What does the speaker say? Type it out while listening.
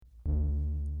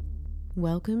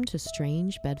Welcome to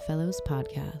Strange Bedfellows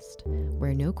Podcast,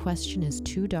 where no question is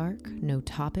too dark, no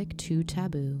topic too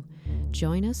taboo.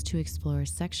 Join us to explore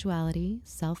sexuality,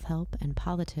 self-help, and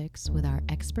politics with our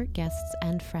expert guests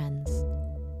and friends.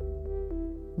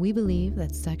 We believe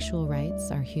that sexual rights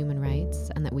are human rights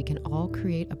and that we can all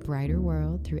create a brighter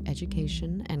world through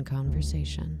education and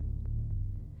conversation.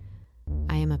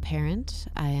 I am a parent,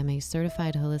 I am a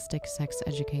certified holistic sex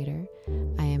educator,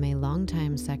 I am a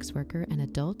longtime sex worker and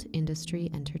adult industry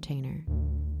entertainer.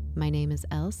 My name is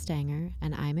Elle Stanger,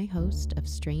 and I'm a host of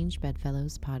Strange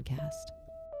Bedfellows Podcast.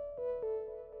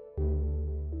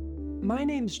 My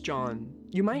name's John.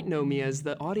 You might know me as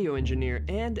the audio engineer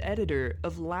and editor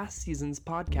of last season's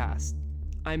podcast.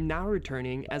 I'm now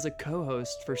returning as a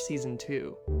co-host for season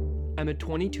 2. I'm a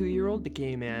 22-year-old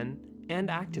gay man and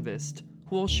activist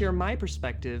who will share my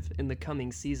perspective in the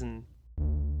coming season.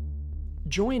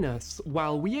 Join us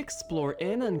while we explore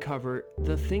and uncover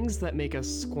the things that make us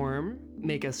squirm,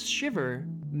 make us shiver,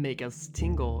 make us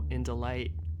tingle in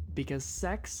delight. Because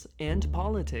sex and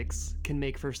politics can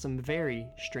make for some very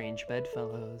strange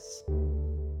bedfellows.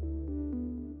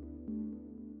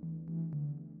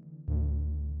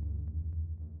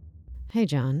 Hey,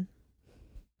 John.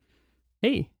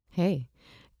 Hey. Hey,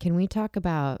 can we talk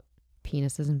about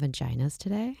penises and vaginas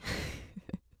today?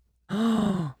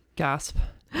 Gasp.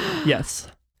 Yes.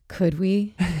 Could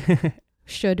we?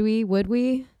 Should we? Would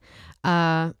we?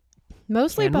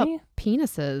 Mostly Can about we?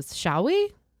 penises. Shall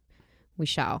we? We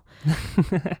shall.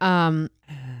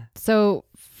 So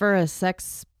for a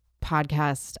sex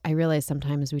podcast, I realize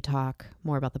sometimes we talk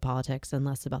more about the politics and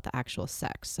less about the actual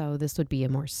sex. So this would be a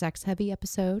more sex heavy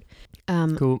episode.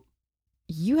 Cool.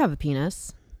 You have a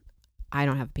penis. I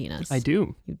don't have a penis. I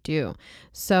do. You do.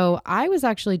 So I was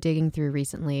actually digging through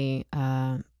recently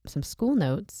some school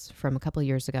notes from a couple of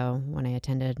years ago when I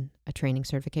attended a training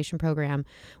certification program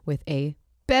with a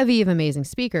bevy of amazing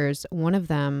speakers. One of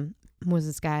them was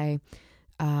this guy,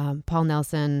 Paul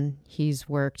Nelson. He's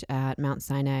worked at Mount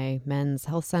Sinai Men's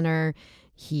Health Center.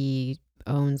 He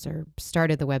owns or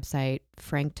started the website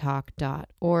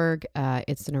franktalk.org.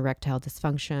 It's an erectile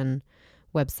dysfunction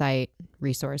website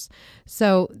resource.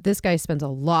 So this guy spends a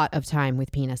lot of time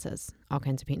with penises, all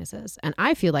kinds of penises. And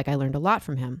I feel like I learned a lot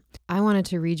from him. I wanted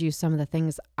to read you some of the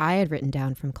things I had written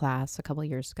down from class a couple of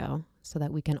years ago so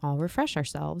that we can all refresh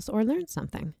ourselves or learn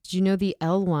something. Did you know the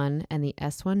L1 and the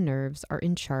S1 nerves are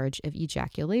in charge of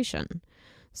ejaculation?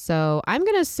 So I'm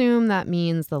going to assume that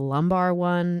means the lumbar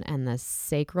one and the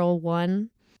sacral one.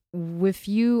 If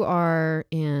you are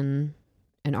in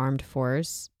an armed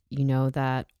force, you know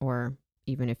that, or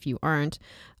even if you aren't,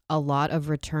 a lot of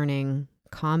returning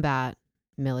combat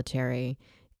military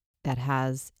that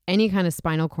has any kind of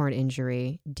spinal cord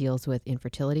injury deals with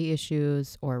infertility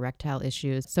issues or erectile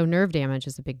issues. So nerve damage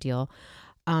is a big deal.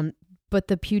 But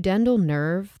the pudendal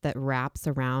nerve that wraps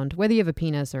around, whether you have a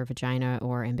penis or a vagina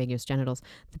or ambiguous genitals,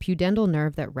 the pudendal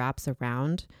nerve that wraps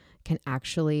around can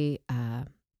actually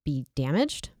be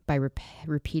damaged by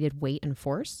repeated weight and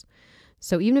force.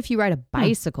 So even if you ride a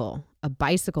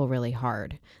bicycle really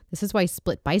hard, this is why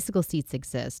split bicycle seats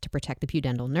exist to protect the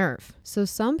pudendal nerve. So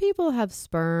some people have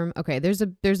sperm. Okay, this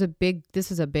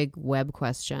is a big web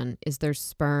question. Is there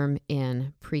sperm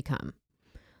in pre-cum?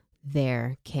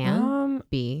 There can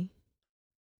be.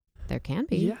 There can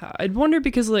be. Yeah, I'd wonder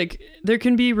because like there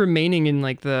can be remaining in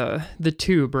like the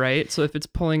tube, right? So if it's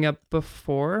pulling up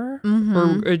before,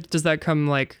 or does that come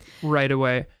like right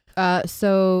away?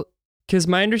 So. Because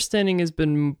my understanding has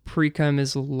been pre-cum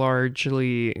is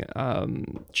largely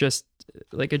just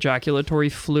like ejaculatory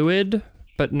fluid,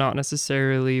 but not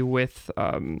necessarily with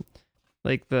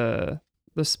like the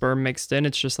sperm mixed in.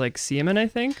 It's just like semen, I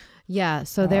think. Yeah.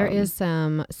 So there is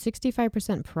some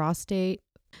 65% prostate.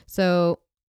 So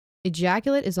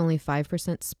ejaculate is only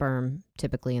 5% sperm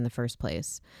typically in the first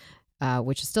place,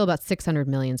 which is still about 600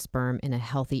 million sperm in a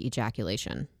healthy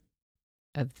ejaculation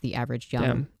of the average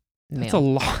young male. That's a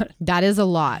lot. That is a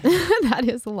lot. That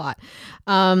is a lot.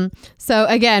 So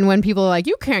again, when people are like,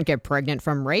 you can't get pregnant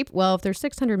from rape. Well, if there's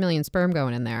 600 million sperm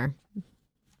going in there,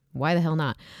 why the hell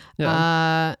not?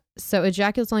 Yeah. So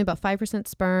ejaculate's only about 5%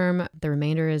 sperm. The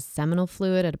remainder is seminal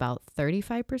fluid at about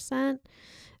 35%.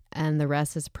 And the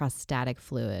rest is prostatic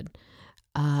fluid.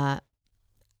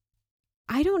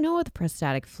 I don't know what the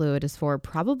prostatic fluid is for.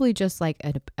 Probably just like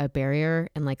a barrier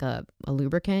and like a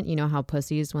lubricant. You know how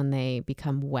pussies, when they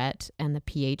become wet and the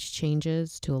pH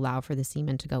changes to allow for the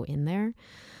semen to go in there.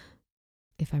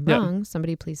 If I'm wrong,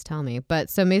 somebody please tell me. But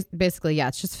so basically, yeah,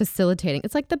 it's just facilitating.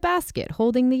 It's like the basket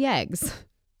holding the eggs.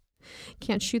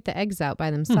 Can't shoot the eggs out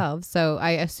by themselves. So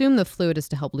I assume the fluid is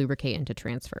to help lubricate and to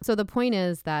transfer. So the point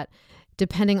is that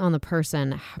depending on the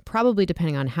person, probably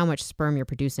depending on how much sperm you're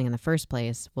producing in the first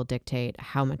place, will dictate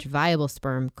how much viable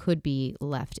sperm could be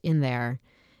left in there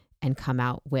and come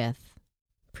out with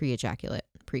pre-ejaculate,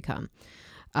 pre-cum.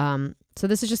 So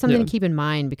this is just something to keep in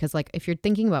mind, because like if you're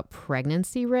thinking about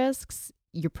pregnancy risks,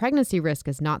 your pregnancy risk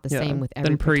is not the same with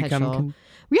every potential.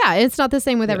 It's not the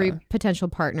same with every potential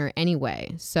partner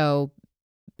anyway. So,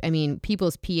 I mean,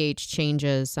 people's pH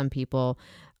changes. Some people,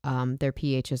 their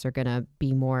pHs are going to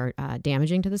be more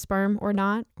damaging to the sperm or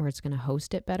not, or it's going to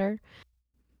host it better.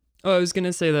 Oh, I was going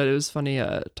to say that it was funny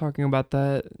talking about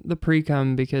the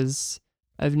pre-cum, because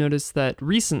I've noticed that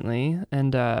recently,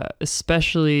 and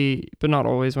especially, but not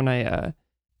always, when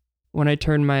I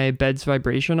turn my bed's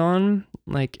vibration on,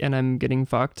 like, and I'm getting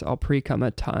fucked, I'll pre-cum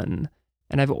a ton.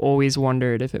 And I've always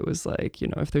wondered if it was like,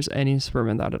 if there's any sperm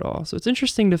in that at all. So it's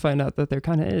interesting to find out that there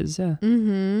kind of is, yeah.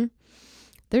 Mm-hmm.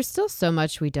 There's still so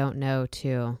much we don't know,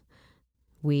 too.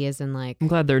 We as in like... I'm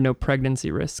glad there are no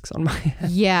pregnancy risks on my head.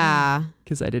 Yeah.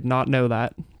 Because I did not know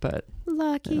that, but...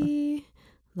 Lucky.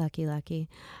 Yeah. Lucky.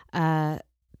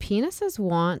 Penises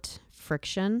want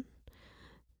friction.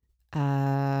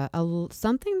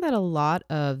 Something that a lot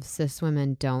of cis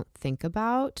women don't think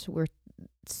about. We're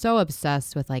so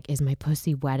obsessed with like, is my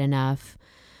pussy wet enough?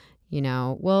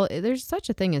 Well, there's such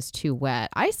a thing as too wet.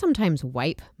 I sometimes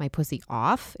wipe my pussy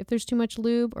off if there's too much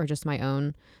lube or just my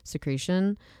own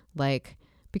secretion, like,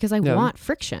 because I want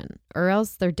friction, or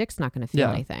else their dick's not going to feel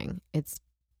anything. It's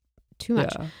too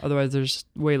much. Yeah. Otherwise there's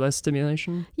way less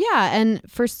stimulation. Yeah. And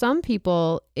for some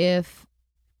people, if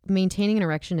maintaining an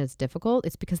erection is difficult,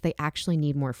 it's because they actually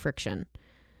need more friction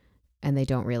and they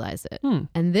don't realize it.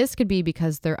 And this could be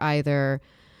because they're either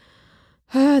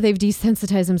they've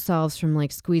desensitized themselves from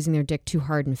like squeezing their dick too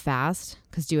hard and fast,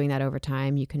 because doing that over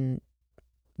time, you can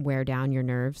wear down your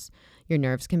nerves. Your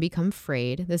nerves can become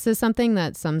frayed. This is something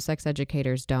that some sex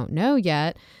educators don't know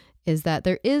yet, is that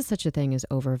there is such a thing as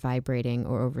over vibrating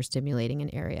or overstimulating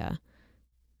an area.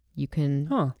 You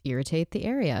can irritate the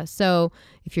area. So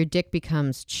if your dick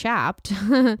becomes chapped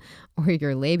or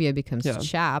your labia becomes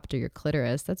chapped, or your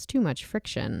clitoris, that's too much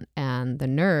friction. And the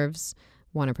nerves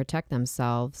want to protect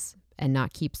themselves and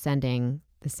not keep sending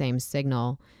the same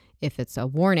signal. If it's a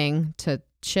warning to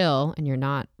chill and you're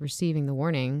not receiving the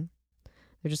warning,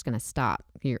 they're just going to stop.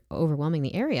 You're overwhelming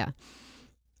the area.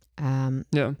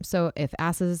 So if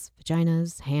asses,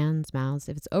 vaginas, hands, mouths,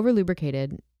 if it's over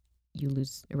lubricated, you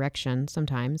lose erection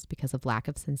sometimes because of lack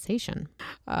of sensation.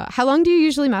 How long do you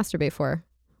usually masturbate for?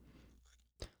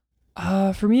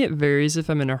 For me, it varies if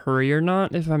I'm in a hurry or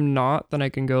not. If I'm not, then I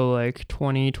can go like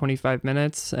 20, 25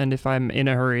 minutes. And if I'm in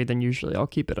a hurry, then usually I'll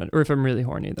keep it or if I'm really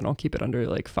horny, then I'll keep it under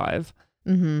like 5.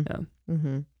 Mm-hmm. Yeah.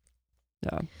 Mm-hmm.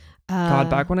 Yeah. God,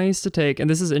 back when I used to take, and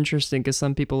this is interesting because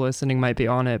some people listening might be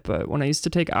on it, but when I used to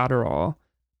take Adderall,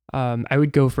 I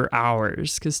would go for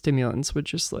hours because stimulants would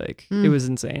just like, it was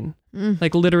insane.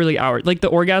 Like literally hours. Like the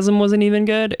orgasm wasn't even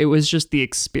good. It was just the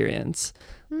experience.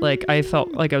 Like I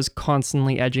felt like I was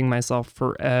constantly edging myself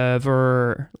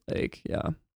forever. Like,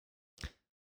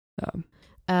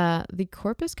 the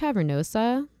corpus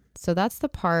cavernosa, so that's the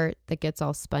part that gets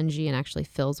all spongy and actually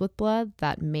fills with blood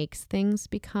that makes things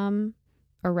become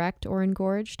erect or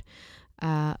engorged.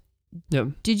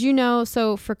 Did you know,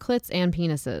 so for clits and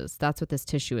penises, that's what this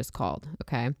tissue is called,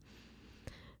 okay?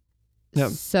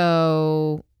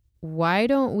 So why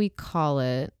don't we call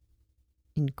it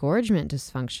engorgement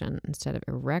dysfunction instead of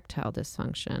erectile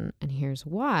dysfunction? And here's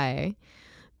why.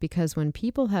 Because when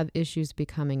people have issues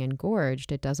becoming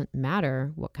engorged, it doesn't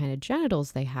matter what kind of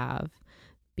genitals they have,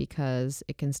 because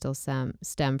it can still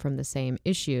stem from the same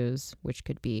issues, which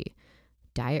could be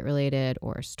diet related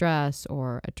or stress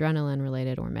or adrenaline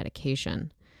related or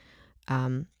medication.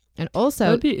 And also,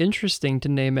 it would be interesting to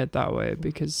name it that way,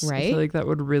 because I feel like that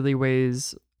would really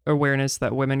raise awareness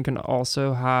that women can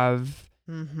also have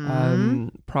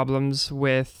problems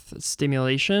with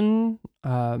stimulation.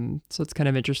 So it's kind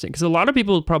of interesting because a lot of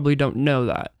people probably don't know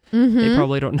that. They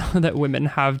probably don't know that women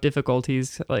have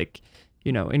difficulties like,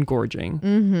 engorging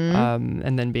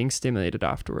and then being stimulated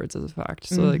afterwards as a fact.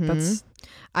 So like that's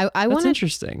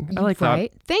interesting. I like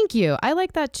that. Thank you. I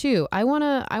like that too. I want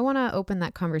to open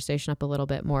that conversation up a little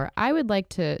bit more. I would like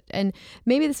to, and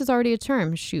maybe this is already a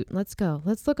term. Shoot, let's go.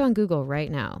 Let's look on Google right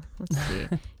now. Let's see.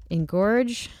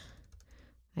 Engorge.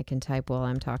 I can type while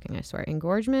I'm talking, I swear.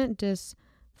 Engorgement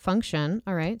dysfunction.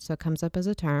 All right. So it comes up as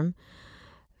a term.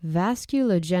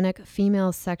 Vasculogenic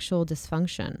female sexual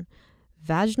dysfunction.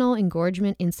 Vaginal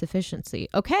engorgement insufficiency.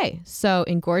 Okay, so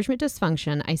engorgement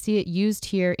dysfunction, I see it used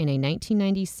here in a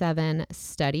 1997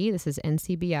 study. This is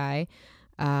NCBI.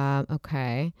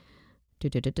 Okay.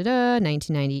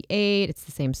 1998. It's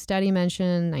the same study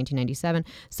mentioned, 1997.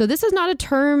 So this is not a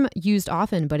term used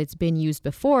often, but it's been used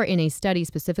before in a study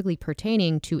specifically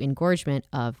pertaining to engorgement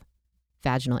of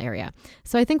vaginal area.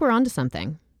 So I think we're onto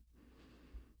something.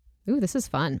 Ooh, this is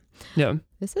fun. Yeah.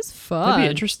 This is fun. That'd be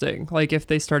interesting. Like if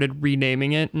they started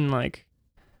renaming it and like...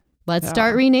 Let's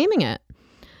start renaming it.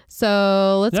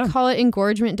 So let's call it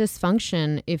engorgement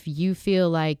dysfunction if you feel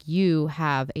like you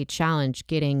have a challenge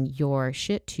getting your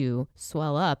shit to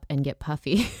swell up and get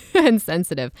puffy and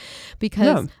sensitive.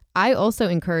 Because I also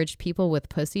encourage people with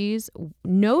pussies,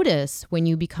 notice when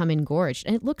you become engorged.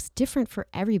 And it looks different for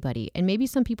everybody. And maybe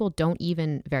some people don't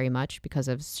even very much because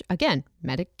of, again,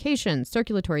 medication,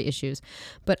 circulatory issues.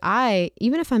 But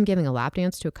even if I'm giving a lap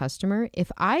dance to a customer,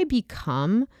 if I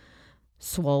become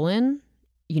swollen,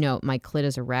 my clit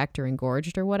is erect or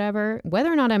engorged or whatever,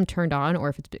 whether or not I'm turned on or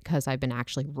if it's because I've been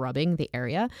actually rubbing the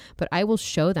area, but I will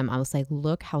show them, I will say,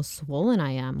 look how swollen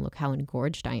I am, look how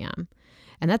engorged I am.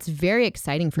 And that's very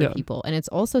exciting for people. And it's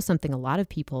also something a lot of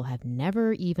people have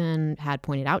never even had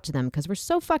pointed out to them because we're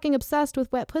so fucking obsessed with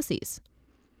wet pussies.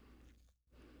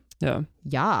 Yeah.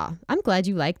 Yeah. I'm glad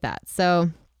you like that.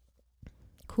 So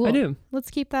cool. I do.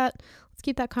 Let's keep that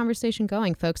conversation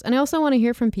going, folks. And I also want to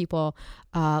hear from people.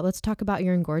 Let's talk about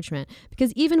your engorgement,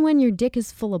 because even when your dick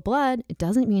is full of blood, it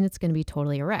doesn't mean it's going to be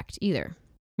totally erect either.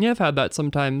 Yeah, I've had that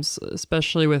sometimes,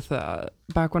 especially with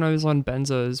back when I was on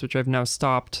benzos, which I've now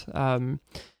stopped.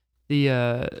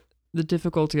 The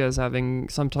difficulty I was having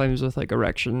sometimes with like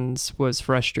erections was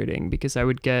frustrating because I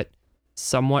would get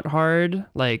somewhat hard,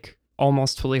 like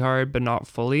almost fully hard, but not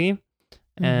fully.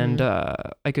 And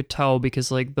I could tell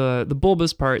because like the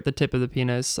bulbous part, the tip of the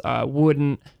penis,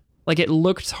 wouldn't, like, it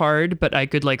looked hard, but I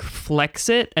could like flex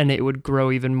it and it would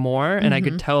grow even more. And I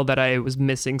could tell that I was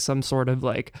missing some sort of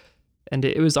like, and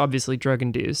it was obviously drug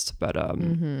induced, but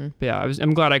yeah,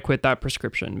 I'm glad I quit that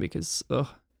prescription because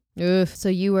Oof. So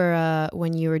you were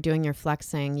when you were doing your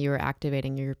flexing, you were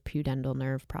activating your pudendal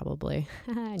nerve probably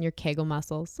and your Kegel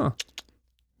muscles. Huh.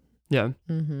 Yeah.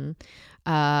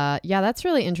 Yeah, that's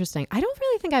really interesting. I don't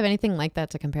really think I have anything like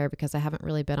that to compare because I haven't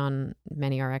really been on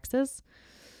many RXs.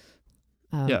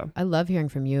 I love hearing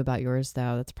from you about yours,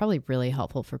 though. That's probably really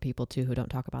helpful for people, too, who don't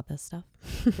talk about this stuff.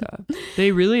 Yeah.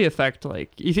 They really affect,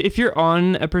 like, if you're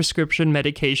on a prescription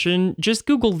medication, just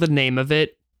Google the name of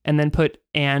it and then put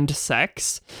 "and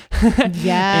sex."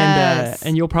 Yes.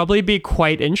 And you'll probably be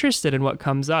quite interested in what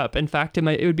comes up. In fact,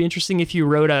 it would be interesting if you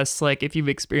wrote us, like, if you've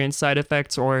experienced side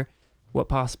effects or what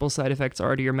possible side effects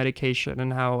are to your medication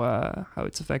and how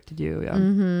it's affected you.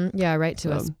 Yeah. Yeah. Write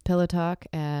to us. Pillow Talk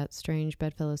at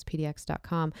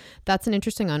strangebedfellowspdx.com. That's an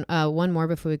interesting one. One more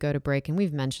before we go to break. And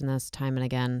we've mentioned this time and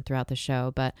again throughout the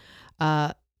show, but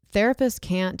therapists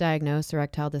can't diagnose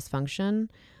erectile dysfunction,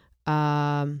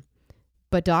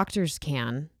 but doctors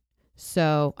can.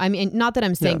 So, I mean, not that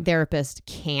I'm saying therapists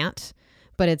can't,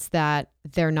 but it's that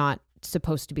they're not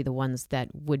supposed to be the ones that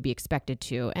would be expected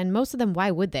to. And most of them, why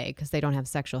would they? Because they don't have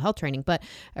sexual health training. But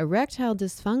erectile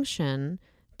dysfunction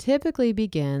typically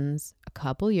begins a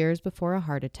couple years before a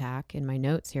heart attack. In my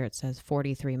notes here, it says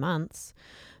 43 months.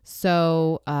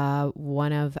 So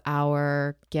one of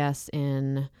our guests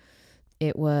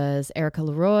it was Erica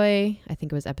Leroy. I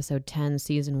think it was episode 10,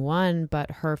 season 1,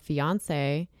 but her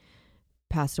fiance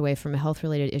passed away from a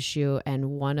health-related issue.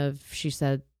 And she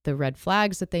said, the red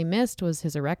flags that they missed was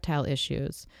his erectile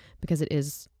issues because it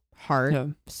is heart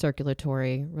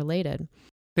circulatory related.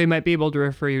 They might be able to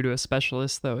refer you to a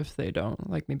specialist though if they don't,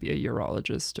 like maybe a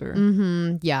urologist or.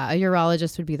 Yeah, a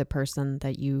urologist would be the person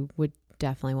that you would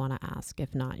definitely want to ask,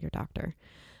 if not your doctor.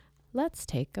 Let's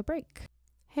take a break.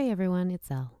 Hey everyone,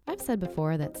 it's Elle. I've said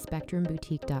before that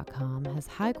SpectrumBoutique.com has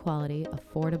high quality,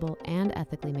 affordable, and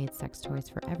ethically made sex toys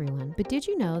for everyone. But did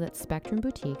you know that Spectrum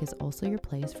Boutique is also your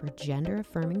place for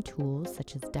gender-affirming tools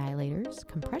such as dilators,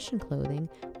 compression clothing,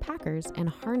 packers, and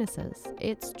harnesses?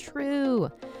 It's true!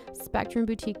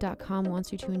 SpectrumBoutique.com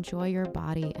wants you to enjoy your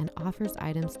body and offers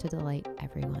items to delight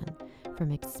everyone,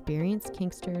 from experienced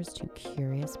kinksters to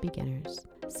curious beginners.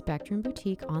 Spectrum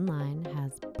Boutique online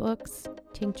has books,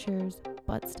 tinctures,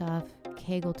 butt stuff,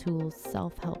 Kegel tools,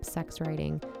 self-help sex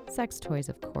writing, sex toys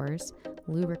of course,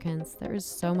 lubricants. There is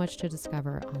so much to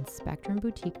discover on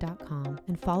SpectrumBoutique.com,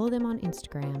 and follow them on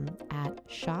Instagram at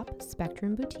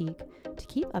 @SpectrumBoutique to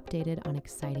keep updated on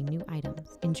exciting new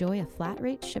items. Enjoy a flat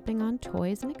rate shipping on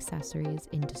toys and accessories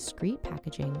in discreet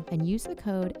packaging, and use the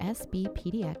code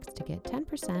SBPDX to get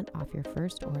 10% off your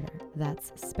first order.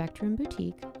 That's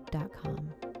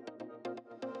SpectrumBoutique.com.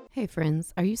 Hey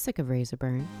friends, are you sick of razor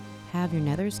burn? Have your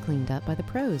nethers cleaned up by the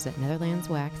pros at Netherlands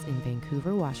Wax in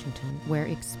Vancouver, Washington, where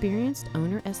experienced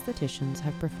owner estheticians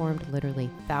have performed literally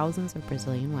thousands of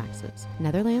Brazilian waxes.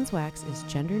 Netherlands Wax is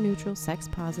gender neutral, sex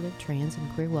positive, trans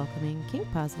and queer welcoming, kink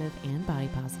positive, and body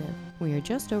positive. We are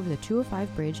just over the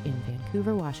 205 bridge in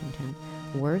Vancouver, Washington.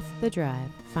 Worth the drive.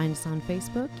 Find us on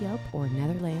Facebook, Yelp, or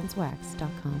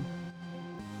netherlandswax.com.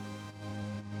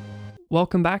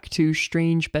 Welcome back to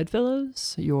Strange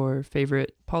Bedfellows, your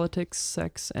favorite politics,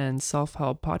 sex, and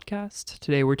self-help podcast.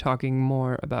 Today we're talking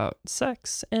more about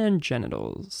sex and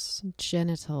genitals.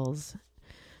 Genitals.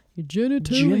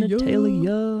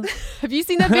 Genitalia. Have you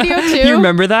seen that video too? You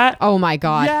remember that? Oh my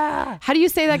God. Yeah. How do you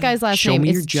say that guy's last Show name?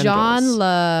 me your It's genitals. John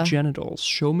La... Genitals.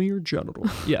 Show me your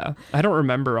genitals. Yeah. I don't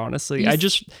remember, honestly. I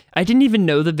didn't even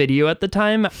know the video at the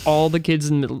time. All the kids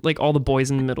in middle, like all the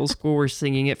boys in middle school were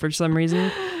singing it for some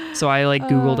reason. So I like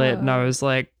Googled it and I was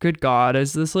like, good God,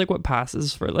 is this like what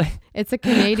passes for like... It's a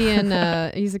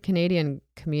Canadian, he's a Canadian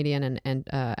comedian and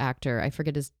actor. I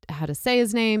forget how to say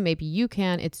his name. Maybe you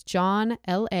can. It's John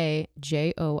Lajoie.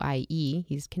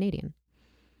 He's Canadian.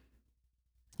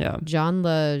 Yeah. John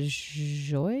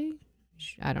Lajoie?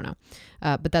 I don't know.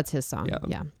 But that's his song.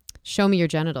 Yeah. Show me your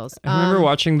genitals. I remember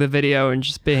watching the video and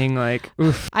just being like,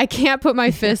 oof. I can't put my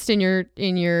fist in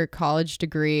your college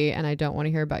degree, and I don't want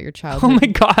to hear about your childhood. Oh my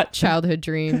God. Childhood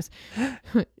dreams.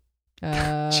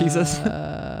 Jesus.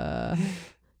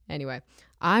 Anyway,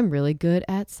 I'm really good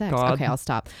at sex. God. Okay, I'll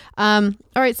stop. All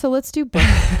right, so let's do book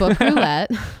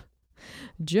roulette.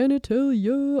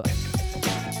 Genitalia.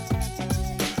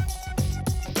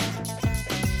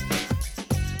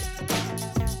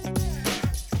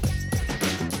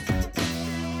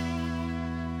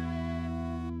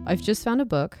 I've just found a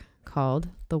book called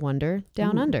The Wonder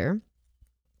Down Under.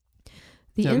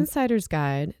 The Insider's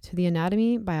Guide to the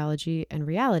Anatomy, Biology, and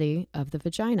Reality of the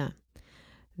Vagina.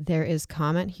 There is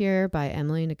comment here by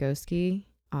Emily Nagoski,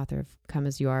 author of Come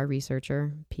As You Are,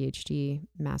 researcher, PhD,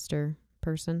 master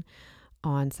person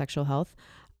on sexual health.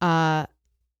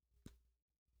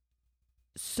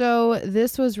 So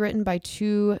this was written by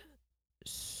two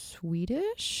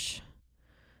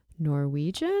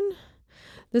Norwegian.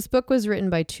 This book was written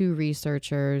by two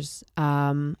researchers.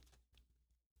 Some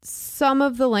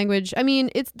of the language, I mean,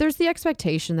 there's the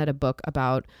expectation that a book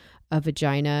about a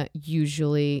vagina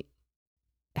usually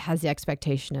has the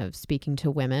expectation of speaking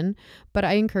to women, but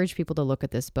I encourage people to look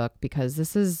at this book because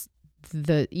this is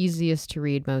the easiest to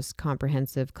read, most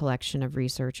comprehensive collection of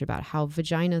research about how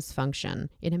vaginas function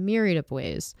in a myriad of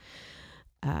ways.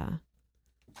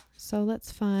 So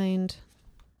let's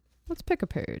pick a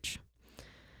page.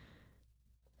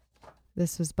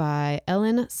 This was by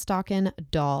Ellen Stockin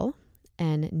Dahl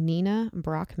and Nina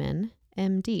Brockman,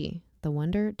 MD, The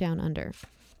Wonder Down Under.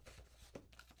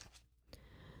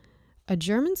 A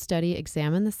German study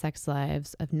examined the sex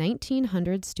lives of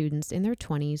 1,900 students in their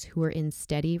 20s who were in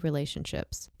steady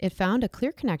relationships. It found a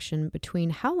clear connection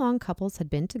between how long couples had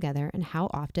been together and how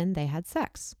often they had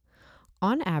sex.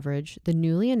 On average, the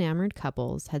newly enamored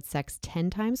couples had sex 10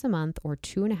 times a month or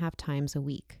 2.5 times a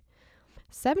week.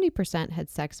 70% had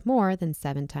sex more than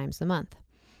 7 times a month.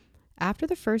 After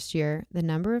the first year, the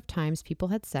number of times people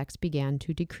had sex began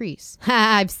to decrease.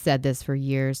 I've said this for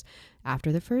years.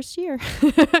 After the first year.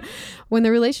 When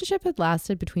the relationship had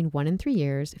lasted between 1 and 3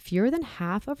 years, fewer than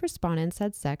half of respondents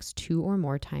had sex 2 or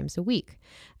more times a week.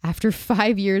 After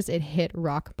 5 years, it hit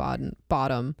rock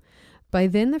bottom. By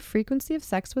then, the frequency of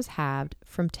sex was halved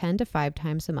from 10 to 5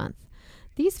 times a month.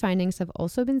 These findings have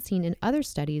also been seen in other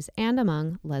studies and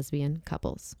among lesbian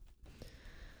couples.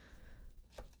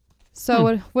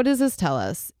 So what does this tell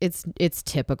us? It's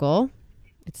typical.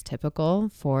 It's typical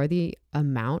for the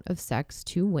amount of sex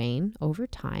to wane over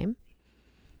time.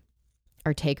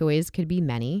 Our takeaways could be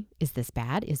many. Is this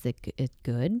bad? Is it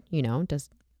good?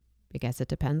 I guess it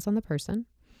depends on the person.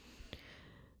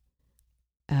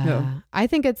 I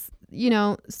think it's,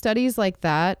 studies like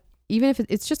that, even if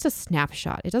it's just a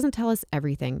snapshot, it doesn't tell us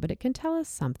everything, but it can tell us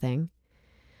something.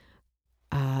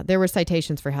 There were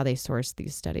citations for how they sourced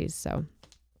these studies, so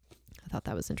I thought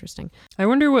that was interesting. I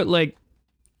wonder what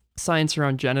science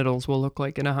around genitals will look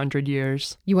like in 100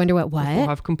 years. You wonder what? We'll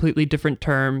have completely different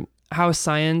term. How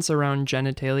science around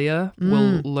genitalia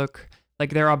will look, like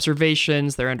their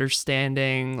observations, their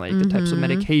understanding, like the types of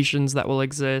medications that will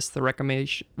exist, the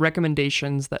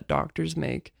recommendations that doctors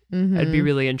make. I'd be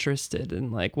really interested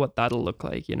in what that'll look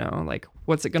like,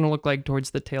 what's it going to look like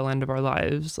towards the tail end of our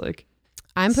lives?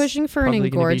 I'm pushing for an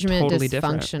engorgement totally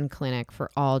dysfunction clinic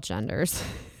for all genders.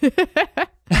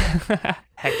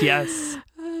 Heck yes.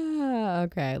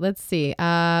 Okay, let's see.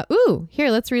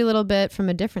 Here, let's read a little bit from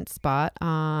a different spot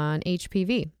on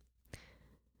HPV.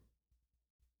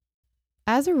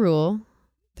 As a rule,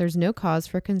 there's no cause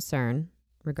for concern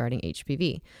regarding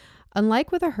HPV. Unlike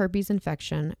with a herpes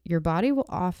infection, your body will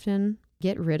often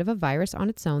get rid of a virus on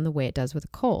its own the way it does with a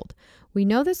cold. We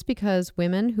know this because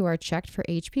women who are checked for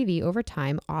HPV over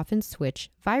time often switch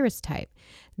virus type.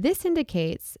 This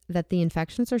indicates that the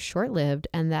infections are short-lived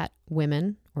and that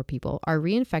women or people are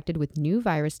reinfected with new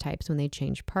virus types when they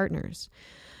change partners.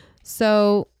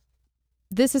 So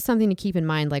this is something to keep in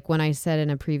mind. Like when I said in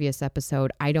a previous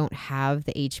episode, I don't have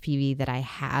the HPV that I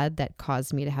had that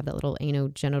caused me to have that little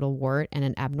anogenital wart and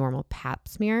an abnormal pap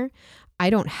smear. I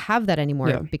don't have that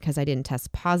anymore because I didn't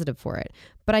test positive for it,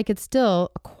 but I could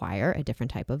still acquire a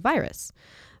different type of virus.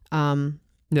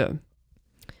 However,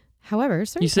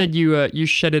 you said you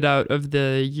shed it out of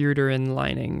the uterine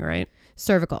lining, right?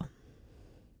 Cervical.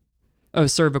 Oh,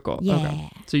 cervical. Yeah. Okay.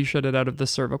 So you shed it out of the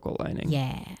cervical lining.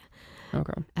 Yeah.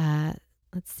 Okay.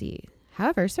 Let's see.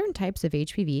 However, certain types of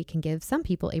HPV can give some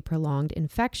people a prolonged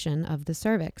infection of the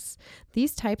cervix.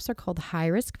 These types are called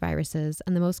high-risk viruses,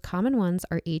 and the most common ones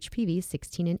are HPV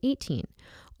 16 and 18.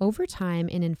 Over time,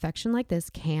 an infection like this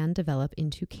can develop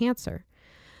into cancer.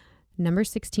 Number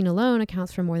 16 alone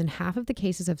accounts for more than half of the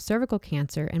cases of cervical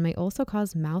cancer and may also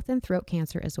cause mouth and throat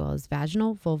cancer as well as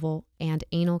vaginal, vulval, and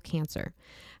anal cancer.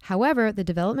 However, the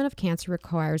development of cancer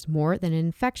requires more than an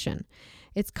infection.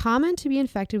 It's common to be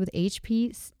infected with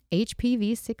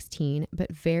HPV 16,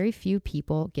 but very few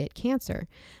people get cancer.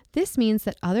 This means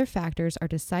that other factors are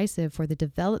decisive for the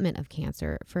development of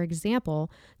cancer. For example,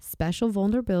 special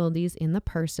vulnerabilities in the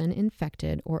person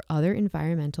infected or other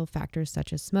environmental factors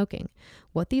such as smoking.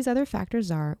 What these other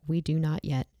factors are, we do not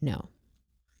yet know.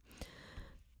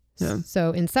 Yeah.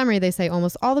 So in summary, they say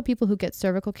almost all the people who get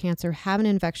cervical cancer have an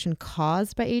infection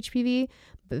caused by HPV,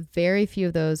 but very few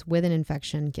of those with an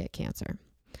infection get cancer.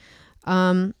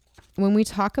 When we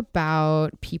talk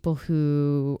about people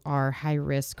who are high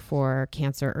risk for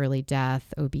cancer, early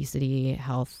death, obesity,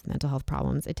 health, mental health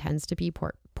problems, it tends to be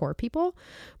poorer people.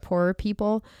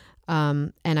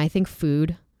 And I think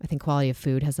quality of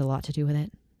food has a lot to do with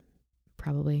it.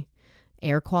 Probably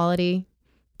air quality.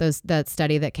 That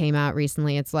study that came out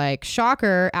recently, it's like,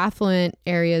 shocker, affluent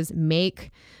areas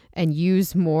make and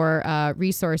use more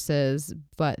resources,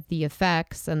 but the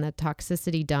effects and the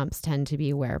toxicity dumps tend to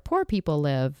be where poor people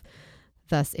live,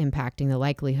 thus impacting the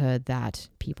likelihood that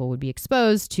people would be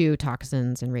exposed to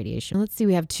toxins and radiation. Let's see,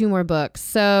 we have 2 more books.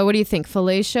 So what do you think,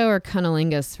 fellatio or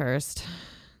cunnilingus first?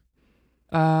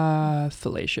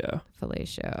 Fellatio.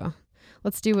 Fellatio.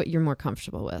 Let's do what you're more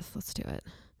comfortable with. Let's do it.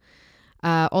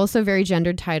 Also very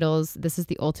gendered titles. This is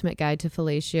The Ultimate Guide to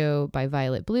Fellatio by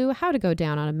Violet Blue. How to Go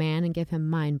Down on a Man and Give Him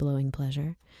Mind-Blowing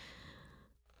Pleasure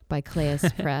by Claes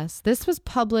Press. This was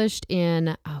published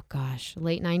in,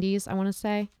 late 90s, I want to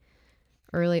say.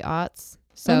 Early aughts.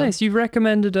 So nice. You've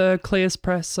recommended Claes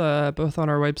Press both on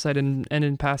our website and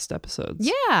in past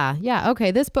episodes. Yeah.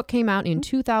 Okay. This book came out in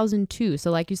 2002.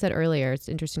 So like you said earlier, it's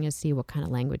interesting to see what kind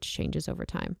of language changes over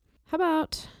time. How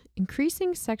about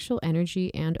Increasing Sexual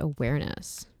Energy and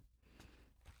Awareness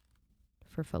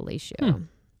for Fellatio?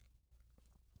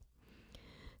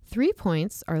 3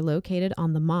 points are located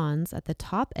on the mons at the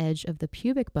top edge of the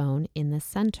pubic bone in the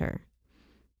center.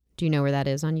 Do you know where that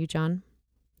is on you, John?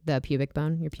 The pubic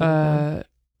bone? Your pubic bone?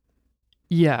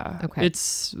 Yeah. Okay.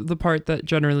 It's the part that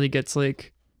generally gets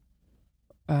like,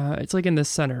 it's like in the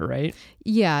center, right?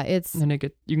 Yeah, it's... And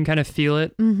you can kind of feel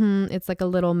it. Mm-hmm. It's like a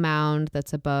little mound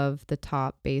that's above the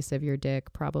top base of your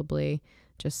dick, probably,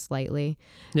 just slightly.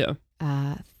 Yeah.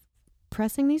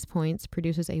 Pressing these points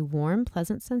produces a warm,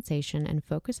 pleasant sensation and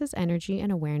focuses energy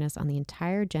and awareness on the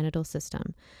entire genital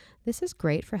system. This is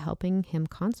great for helping him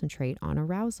concentrate on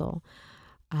arousal.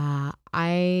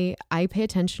 I pay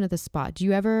attention to the spot. Do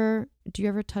you ever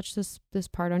touch this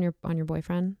part on your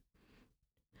boyfriend?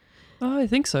 Oh, I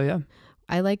think so, yeah.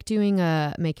 I like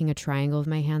making a triangle with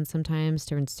my hands sometimes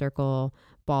to encircle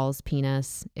balls,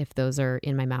 penis, if those are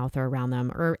in my mouth or around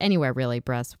them, or anywhere really,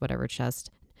 breast, whatever,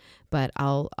 chest. But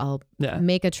I'll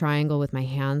make a triangle with my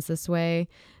hands this way,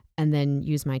 and then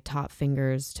use my top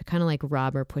fingers to kind of like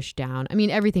rub or push down. I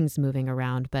mean, everything's moving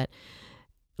around, but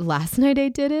last night I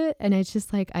did it, and it's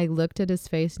just like I looked at his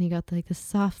face and he got like the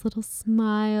soft little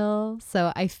smile.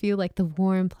 So I feel like the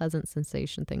warm, pleasant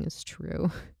sensation thing is true.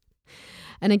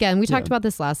 And again, we talked about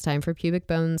this last time. For pubic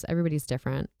bones, everybody's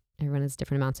different. Everyone has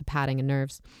different amounts of padding and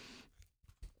nerves.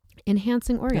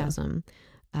 Enhancing orgasm.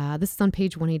 This is on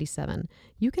page 187.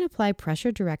 You can apply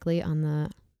pressure directly on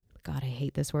the, God, I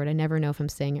hate this word. I never know if I'm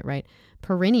saying it right.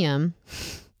 Perineum.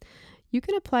 You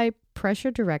can apply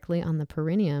pressure directly on the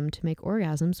perineum to make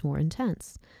orgasms more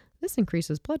intense. This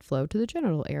increases blood flow to the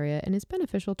genital area and is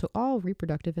beneficial to all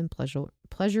reproductive and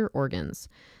pleasure organs.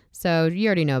 So you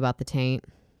already know about the taint.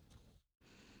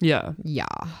 Yeah. Yeah.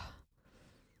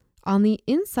 On the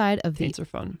inside of the Taints are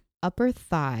fun. upper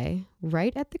thigh,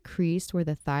 right at the crease where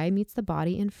the thigh meets the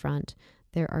body in front,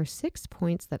 there are 6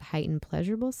 points that heighten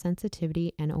pleasurable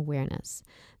sensitivity and awareness.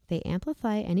 They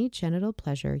amplify any genital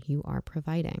pleasure you are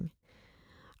providing.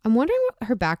 I'm wondering what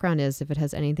her background is, if it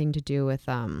has anything to do with,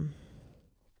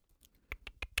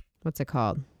 what's it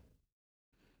called?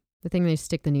 The thing they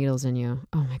stick the needles in you.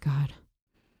 Oh my God.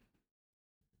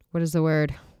 What is the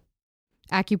word?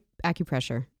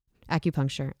 Acupressure.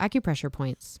 Acupuncture. Acupressure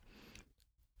points.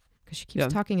 Because she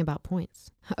keeps talking about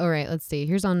points. All right, let's see.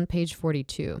 Here's on page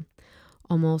 42.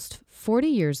 Almost 40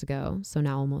 years ago, so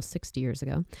now almost 60 years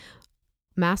ago,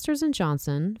 Masters and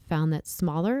Johnson found that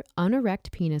smaller,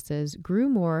 unerect penises grew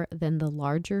more than the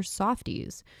larger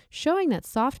softies, showing that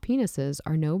soft penises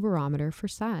are no barometer for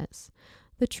size.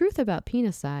 The truth about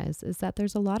penis size is that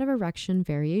there's a lot of erection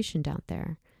variation out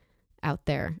there.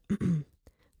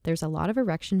 There's a lot of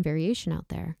erection variation out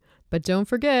there. But don't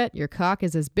forget, your cock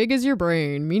is as big as your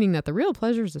brain, meaning that the real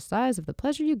pleasure is the size of the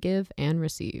pleasure you give and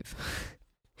receive.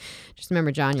 Just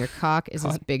remember, John, your cock is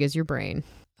as big as your brain.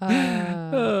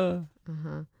 Okay,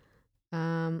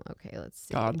 let's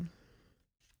see. God.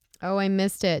 Oh, I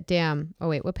missed it. Damn. Oh,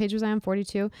 wait, what page was I on?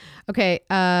 42? Okay.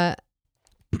 On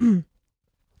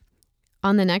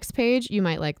the next page, you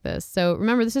might like this. So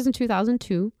remember, this is in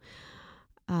 2002.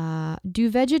 Do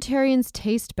vegetarians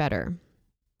taste better?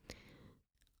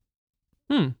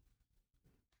 Well,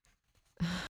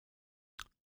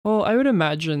 I would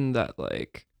imagine that,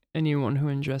 like, anyone who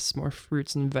ingests more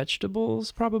fruits and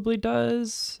vegetables probably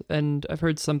does. And I've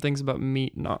heard some things about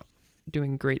meat not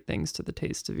doing great things to the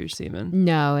taste of your semen.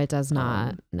 No, it does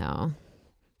not. No,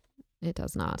 it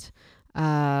does not.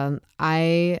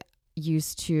 I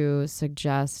used to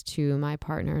suggest to my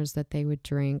partners that they would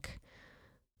drink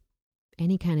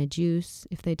any kind of juice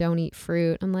if they don't eat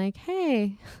fruit. I'm like,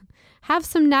 hey, have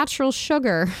some natural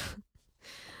sugar.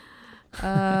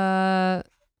 As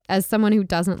someone who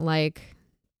doesn't like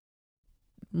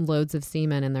loads of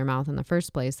semen in their mouth in the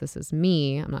first place, this is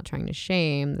me. I'm not trying to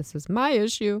shame. This is my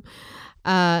issue.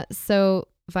 So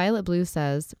Violet Blue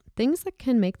says, things that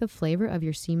can make the flavor of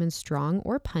your semen strong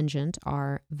or pungent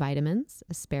are vitamins,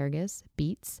 asparagus,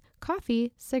 beets,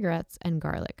 coffee, cigarettes, and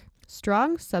garlic.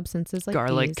 Strong substances like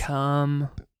garlic, these... cum.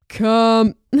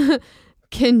 Wait,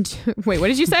 what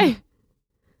did you say?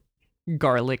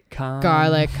 Garlic cum.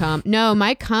 Garlic cum. No,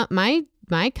 my cum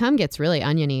gets really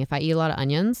oniony. If I eat a lot of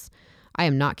onions, I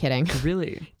am not kidding.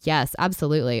 Really? Yes,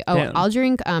 absolutely. Oh, Damn. I'll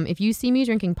drink. If you see me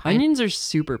drinking onions are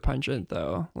super pungent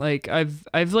though. Like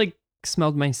I've like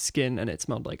smelled my skin and it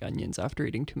smelled like onions after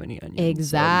eating too many onions.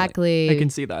 Exactly. So I can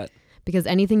see that. Because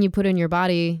anything you put in your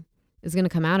body is going to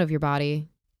come out of your body,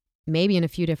 maybe in a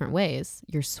few different ways.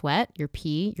 Your sweat, your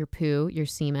pee, your poo, your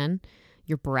semen,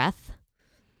 your breath.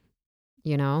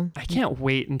 You know, I can't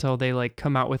wait until they like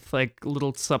come out with like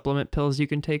little supplement pills you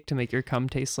can take to make your cum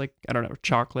taste like, I don't know,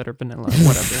 chocolate or vanilla,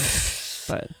 whatever.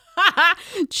 But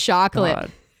chocolate.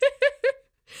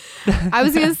 I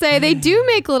was gonna say they do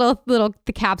make little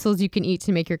the capsules you can eat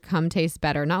to make your cum taste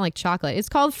better. Not like chocolate. It's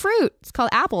called fruit. It's called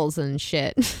apples and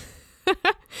shit.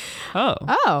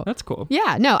 Oh, that's cool.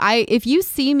 Yeah, no, if you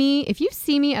see me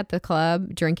at the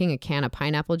club drinking a can of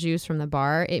pineapple juice from the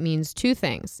bar, it means two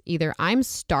things. Either I'm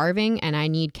starving and I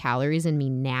need calories in me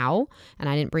now, and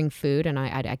I didn't bring food, and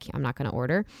I'm not going to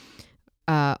order,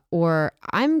 or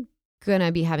I'm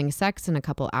gonna be having sex in a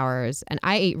couple hours, and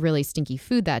I ate really stinky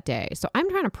food that day, so I'm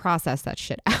trying to process that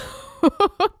shit out.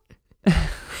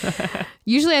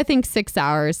 Usually I think 6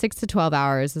 to 12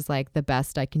 hours is like the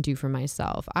best I can do for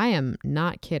myself. I am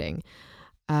not kidding.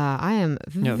 I am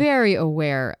very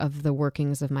aware of the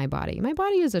workings of my body. My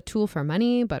body is a tool for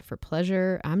money, but for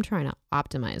pleasure, I'm trying to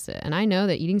optimize it. And I know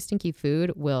that eating stinky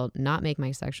food will not make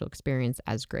my sexual experience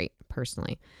as great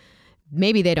personally.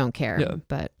 Maybe they don't care,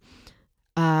 but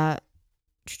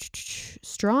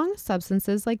strong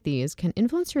substances like these can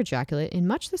influence your ejaculate in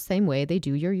much the same way they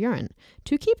do your urine.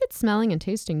 To keep it smelling and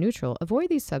tasting neutral, avoid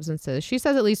these substances. She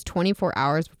says at least 24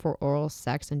 hours before oral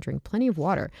sex and drink plenty of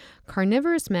water.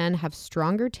 Carnivorous men have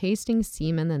stronger tasting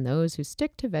semen than those who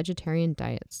stick to vegetarian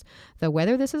diets, though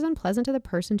whether this is unpleasant to the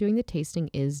person doing the tasting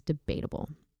is debatable.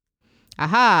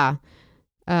 Aha!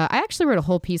 I actually wrote a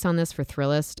whole piece on this for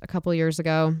Thrillist a couple years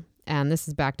ago. And this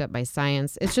is backed up by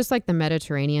science. It's just like the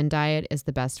Mediterranean diet is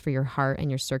the best for your heart and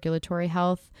your circulatory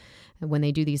health. And when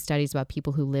they do these studies about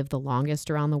people who live the longest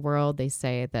around the world, they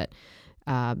say that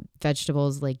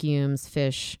vegetables, legumes,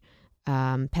 fish,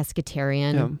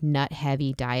 Pescatarian,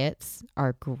 nut-heavy diets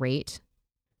are great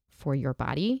for your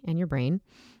body and your brain.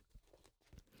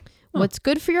 What's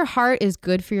good for your heart is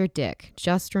good for your dick.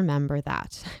 Just remember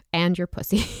that. And your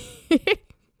pussy.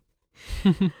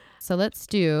 So let's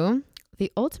do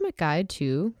The Ultimate Guide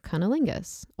to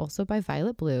Cunnilingus, also by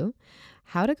Violet Blue.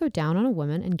 How to Go Down on a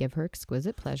Woman and Give Her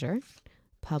Exquisite Pleasure.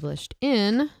 Published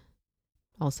in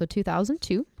also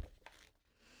 2002.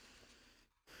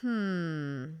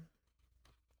 I'm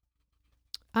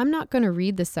not going to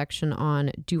read the section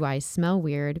on do I smell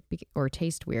weird or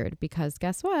taste weird, because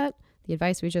guess what? The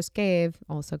advice we just gave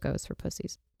also goes for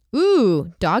pussies.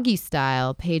 Ooh, Doggy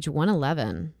Style, page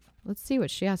 111. Let's see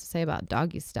what she has to say about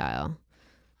doggy style.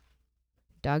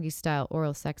 Doggy style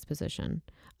oral sex position.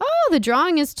 Oh, the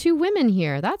drawing is 2 women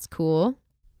here. That's cool.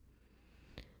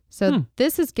 So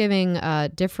this is giving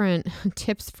different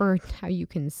tips for how you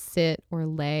can sit or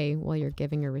lay while you're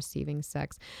giving or receiving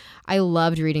sex. I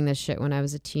loved reading this shit when I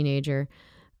was a teenager.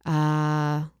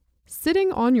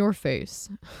 Sitting on your face.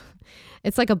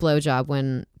 It's like a blowjob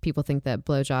when people think that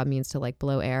blowjob means to like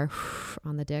blow air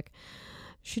on the dick.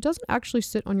 She doesn't actually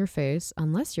sit on your face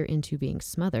unless you're into being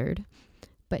smothered,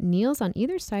 but kneels on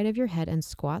either side of your head and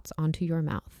squats onto your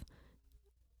mouth.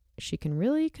 She can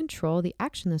really control the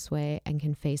action this way and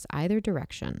can face either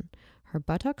direction. Her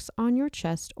buttocks on your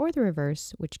chest or the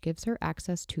reverse, which gives her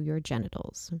access to your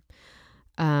genitals.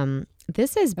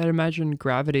 This is... I'd imagine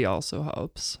gravity also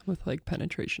helps with like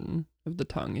penetration of the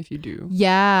tongue if you do.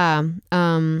 Yeah.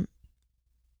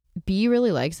 B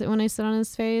really likes it when I sit on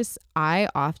his face.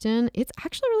 It's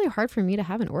actually really hard for me to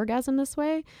have an orgasm this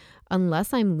way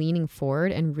unless I'm leaning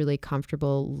forward and really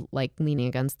comfortable, like leaning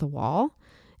against the wall.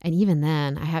 And even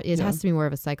then, it has to be more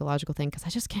of a psychological thing because I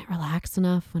just can't relax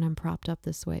enough when I'm propped up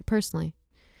this way. Personally,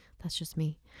 that's just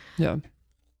me. Yeah.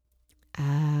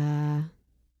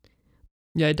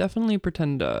 Yeah, I definitely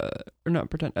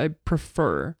I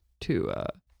prefer to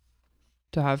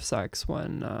have sex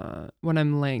when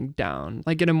I'm laying down,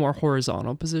 like in a more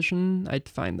horizontal position. I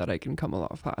find that I can come a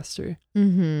lot faster.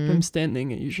 If I'm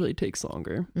standing, it usually takes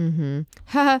longer.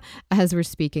 As we're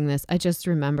speaking this, I just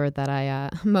remembered that I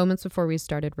moments before we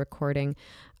started recording,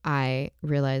 I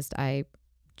realized I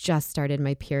just started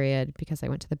my period because I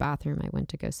went to the bathroom. I went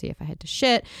to go see if I had to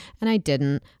shit, and I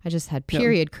didn't. I just had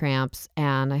period cramps,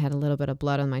 and I had a little bit of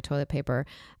blood on my toilet paper.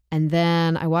 And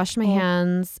then I washed my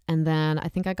hands, and then I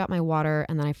think I got my water,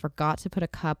 and then I forgot to put a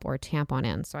cup or a tampon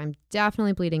in. So I'm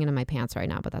definitely bleeding into my pants right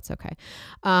now, but that's okay.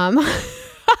 I'm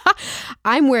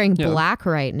wearing black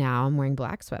right now. I'm wearing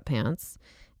black sweatpants.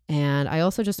 And I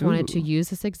also just wanted to use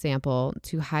this example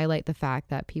to highlight the fact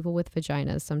that people with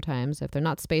vaginas sometimes, if they're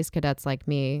not space cadets like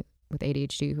me with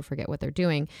ADHD who forget what they're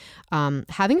doing,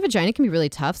 having a vagina can be really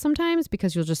tough sometimes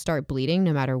because you'll just start bleeding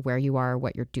no matter where you are or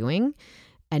what you're doing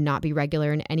and not be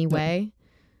regular in any way.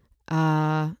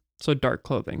 So dark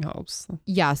clothing helps.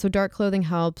 Yeah, so dark clothing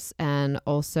helps. And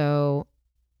also,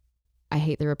 I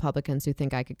hate the Republicans who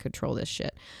think I could control this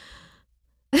shit.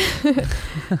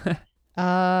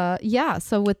 So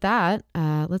with that,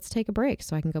 let's take a break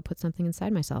so I can go put something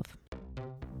inside myself.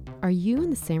 Are you in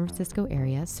the San Francisco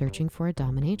area searching for a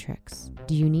dominatrix?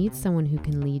 Do you need someone who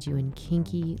can lead you in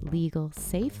kinky, legal,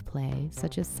 safe play,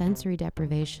 such as sensory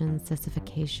deprivation,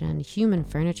 sissification, human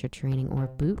furniture training, or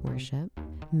boot worship?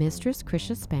 Mistress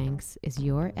Krisha Spanks is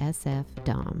your SF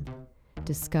Dom.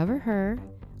 Discover her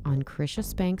on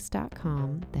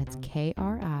KrishaSpanks.com, that's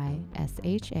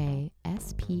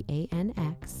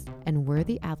KrishaSpanx, and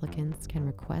worthy applicants can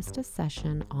request a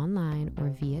session online or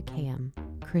via KM.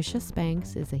 Krisha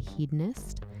Spanks is a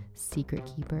hedonist, secret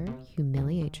keeper,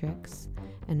 humiliatrix,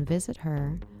 and visit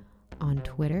her on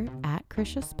Twitter at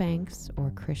Krisha Spanks or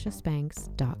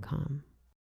KrishaSpanks.com.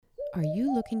 Are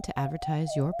you looking to advertise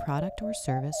your product or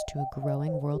service to a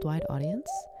growing worldwide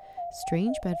audience?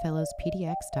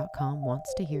 StrangeBedfellowsPDX.com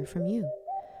wants to hear from you.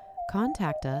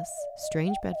 Contact us,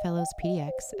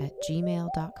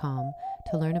 StrangeBedfellowsPDX@gmail.com,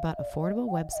 to learn about affordable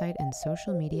website and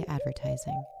social media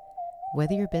advertising.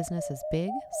 Whether your business is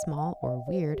big, small, or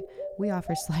weird, we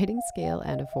offer sliding scale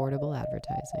and affordable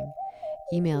advertising.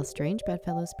 Email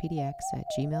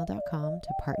StrangeBedfellowsPDX@gmail.com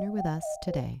to partner with us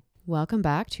today. Welcome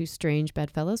back to Strange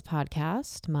Bedfellows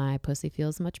podcast. My pussy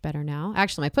feels much better now.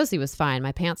 Actually, my pussy was fine.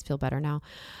 My pants feel better now.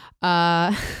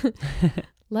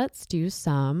 Let's do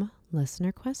some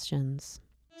listener questions.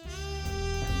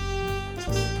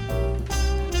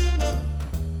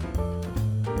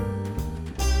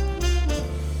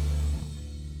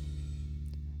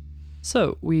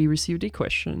 So we received a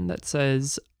question that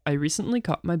says, I recently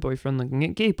caught my boyfriend looking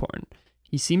at gay porn.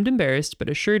 He seemed embarrassed, but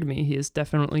assured me he is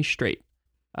definitely straight.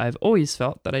 I've always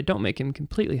felt that I don't make him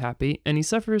completely happy, and he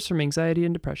suffers from anxiety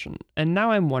and depression. And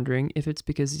now I'm wondering if it's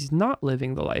because he's not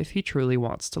living the life he truly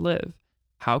wants to live.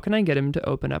 How can I get him to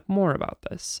open up more about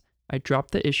this? I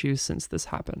dropped the issue since this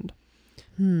happened.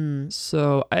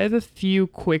 So I have a few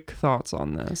quick thoughts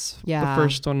on this. Yeah. The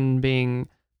first one being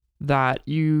that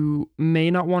you may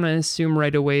not want to assume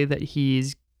right away that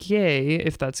he's gay,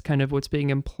 if that's kind of what's being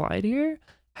implied here.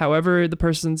 However, the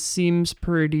person seems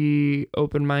pretty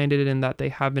open-minded in that they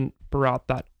haven't brought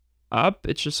that up.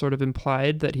 It's just sort of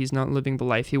implied that he's not living the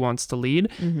life he wants to lead.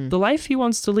 The life he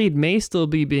wants to lead may still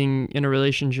be being in a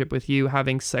relationship with you,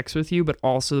 having sex with you, but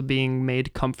also being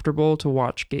made comfortable to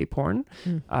watch gay porn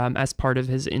as part of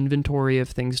his inventory of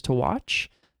things to watch.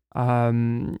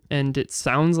 And it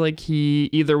sounds like he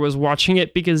either was watching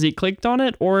it because he clicked on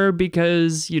it or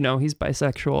because, you know, he's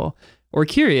bisexual or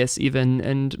curious even.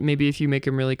 And maybe if you make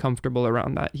him really comfortable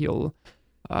around that, he'll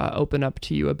open up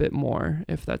to you a bit more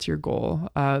if that's your goal.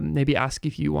 Maybe ask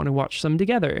if you want to watch some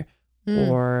together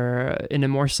or in a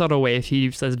more subtle way if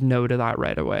he says no to that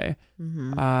right away.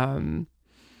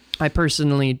 I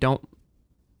personally don't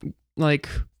like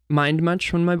mind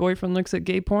much when my boyfriend looks at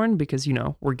gay porn because, you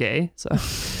know, we're gay. So,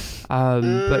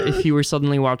 but if he were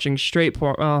suddenly watching straight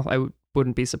porn, well, I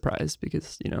wouldn't be surprised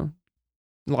because, you know,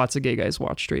 lots of gay guys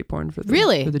watch straight porn for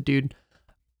the dude.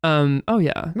 Oh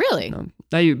yeah. Really?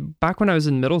 Back when I was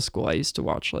in middle school, I used to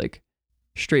watch like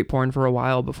straight porn for a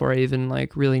while before I even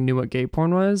like really knew what gay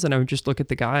porn was, and I would just look at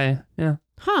the guy. Yeah.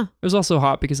 Huh. It was also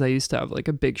hot because I used to have like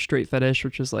a big straight fetish,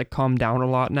 which is like calmed down a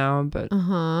lot now, but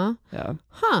yeah.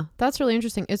 Huh. That's really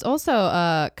interesting. It's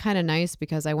also kind of nice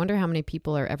because I wonder how many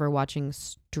people are ever watching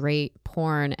straight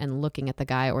porn and looking at the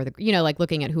guy or the, you know, like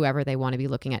looking at whoever they want to be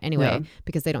looking at anyway,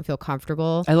 because they don't feel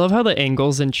comfortable. I love how the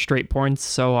angles in straight porn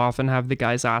so often have the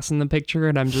guy's ass in the picture,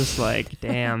 and I'm just like,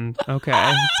 damn, okay.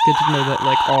 It's good to know that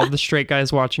like all the straight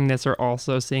guys watching this are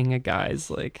also seeing a guy's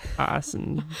like ass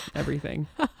and everything.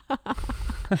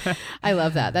 I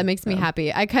love that. That makes me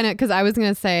happy. I kind of, because I was going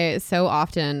to say so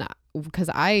often, because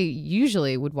I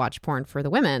usually would watch porn for the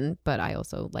women, but I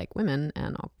also like women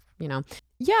and I'll, you know,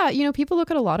 people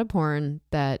look at a lot of porn.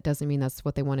 That doesn't mean that's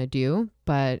what they want to do,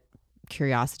 but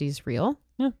curiosity is real.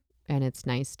 Yeah. And it's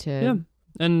nice to.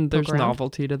 And there's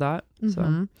novelty to that.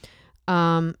 So,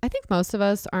 I think most of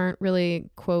us aren't really,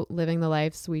 quote, living the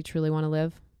lives we truly want to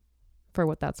live, for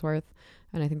what that's worth.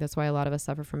 And I think that's why a lot of us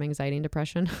suffer from anxiety and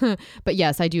depression. But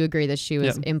yes, I do agree that she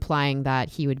was implying that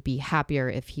he would be happier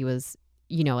if he was,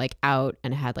 you know, like out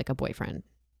and had like a boyfriend,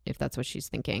 if that's what she's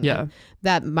thinking. Yeah. And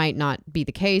that might not be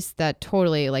the case. That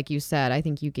totally, like you said, I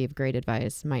think you gave great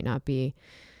advice, might not be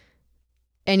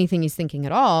anything he's thinking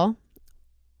at all.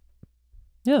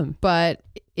 Yeah. But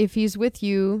if he's with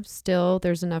you still,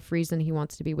 there's enough reason he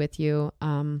wants to be with you.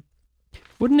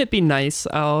 Wouldn't it be nice,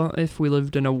 Al, if we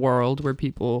lived in a world where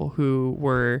people who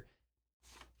were,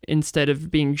 instead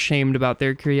of being shamed about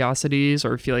their curiosities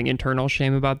or feeling internal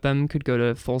shame about them, could go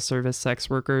to full service sex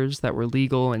workers that were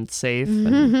legal and safe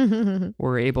and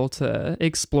were able to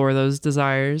explore those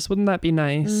desires? Wouldn't that be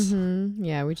nice?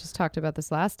 Yeah, we just talked about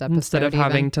this last episode. Instead of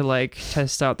having to like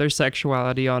test out their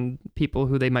sexuality on people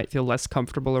who they might feel less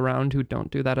comfortable around who don't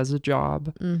do that as a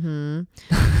job.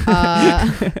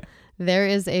 There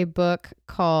is a book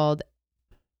called,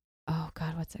 oh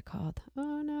God, what's it called?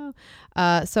 Oh no.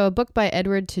 So a book by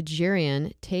Edward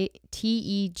Tejirian, Tejirian.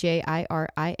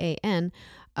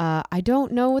 I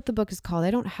don't know what the book is called.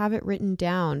 I don't have it written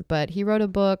down, but he wrote a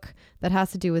book that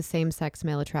has to do with same-sex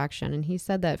male attraction. And he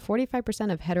said that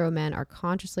 45% of hetero men are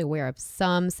consciously aware of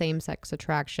some same-sex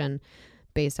attraction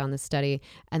based on the study,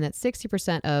 and that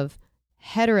 60% of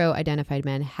hetero-identified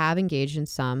men have engaged in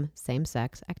some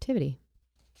same-sex activity.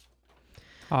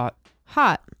 Hot.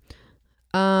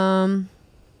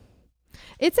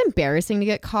 It's embarrassing to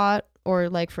get caught or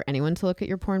like for anyone to look at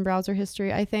your porn browser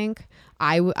history. I think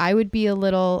I would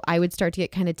start to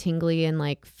get kind of tingly and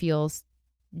like feel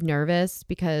nervous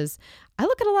because I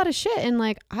look at a lot of shit and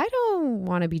like, I don't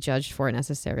want to be judged for it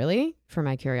necessarily for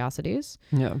my curiosities.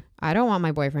 Yeah. I don't want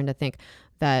my boyfriend to think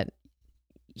that,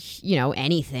 you know,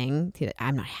 anything.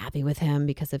 I'm not happy with him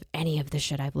because of any of the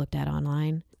shit I've looked at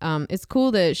online. It's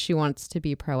cool that she wants to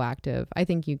be proactive. I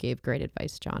think you gave great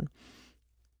advice, John.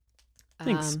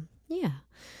 Thanks. Yeah.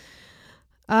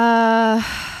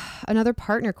 Another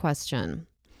partner question.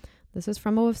 This is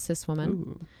from a cis woman.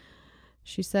 Ooh.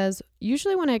 She says,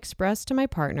 usually when I express to my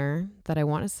partner that I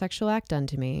want a sexual act done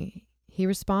to me, he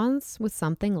responds with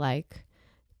something like,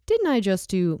 didn't I just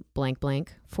do blank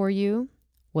blank for you?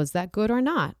 Was that good or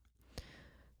not?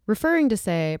 Referring to,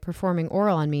 say, performing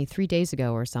oral on me 3 days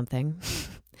ago or something.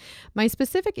 My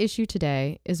specific issue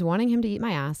today is wanting him to eat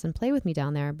my ass and play with me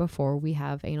down there before we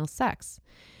have anal sex.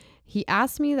 He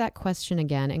asked me that question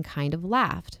again and kind of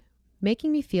laughed,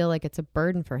 making me feel like it's a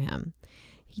burden for him.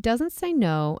 He doesn't say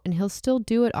no, and he'll still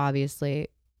do it, obviously,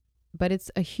 but it's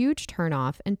a huge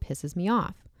turnoff and pisses me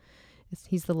off.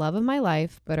 He's the love of my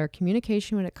life, but our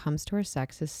communication when it comes to our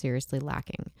sex is seriously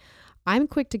lacking. I'm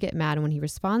quick to get mad when he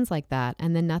responds like that,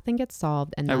 and then nothing gets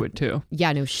solved. And I would too.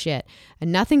 Yeah, no shit.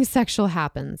 And nothing sexual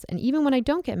happens. And even when I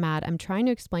don't get mad, I'm trying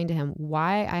to explain to him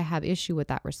why I have issue with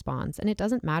that response. And it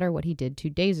doesn't matter what he did 2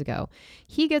 days ago.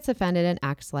 He gets offended and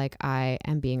acts like I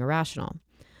am being irrational.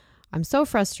 I'm so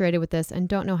frustrated with this and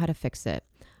don't know how to fix it.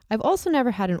 I've also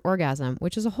never had an orgasm,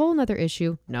 which is a whole nother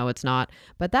issue. No, it's not.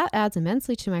 But that adds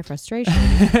immensely to my frustration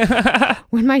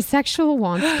when my sexual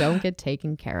wants don't get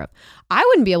taken care of. I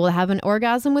wouldn't be able to have an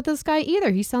orgasm with this guy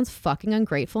either. He sounds fucking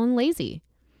ungrateful and lazy.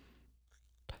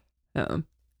 Yeah,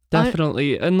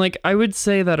 definitely. And like, I would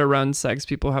say that around sex,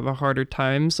 people have a harder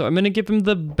time. So I'm going to give him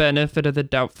the benefit of the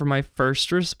doubt for my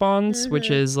first response,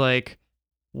 which is like,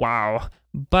 wow.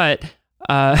 But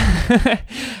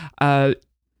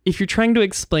if you're trying to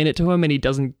explain it to him and he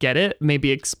doesn't get it,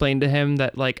 maybe explain to him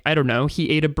that, like, I don't know,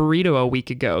 he ate a burrito a week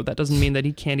ago. That doesn't mean that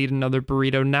he can't eat another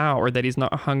burrito now, or that he's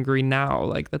not hungry now.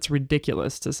 Like, that's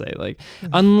ridiculous to say. Like,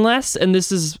 unless, and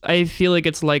this is, I feel like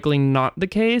it's likely not the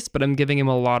case, but I'm giving him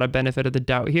a lot of benefit of the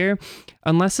doubt here.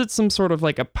 Unless it's some sort of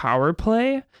like a power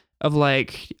play of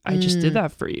like, I just did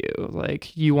that for you.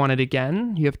 Like, you want it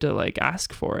again? You have to like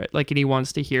ask for it. Like, and he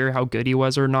wants to hear how good he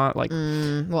was or not. Like,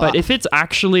 but if it's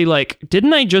actually like,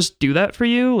 didn't I just do that for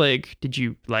you? Like, did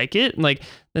you like it? Like,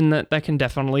 then that can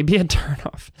definitely be a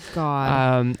turnoff.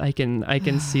 God. I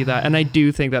can see that. And I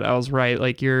do think that Elle's right.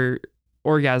 Like, your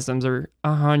orgasms are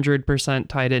 100%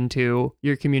 tied into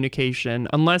your communication,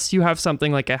 unless you have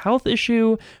something like a health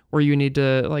issue or you need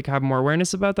to like have more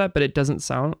awareness about that, but it doesn't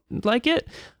sound like it.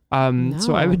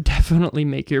 So I would definitely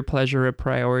make your pleasure a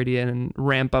priority and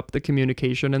ramp up the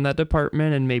communication in that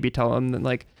department, and maybe tell him that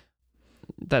like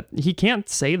that he can't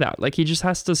say that. Like, he just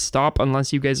has to stop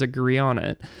unless you guys agree on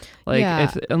it.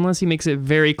 Like, unless he makes it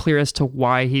very clear as to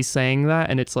why he's saying that,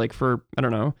 and it's like for, I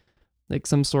don't know, like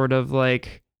some sort of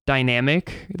like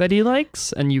dynamic that he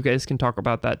likes, and you guys can talk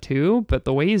about that too. But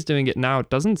the way he's doing it now, it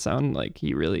doesn't sound like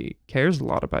he really cares a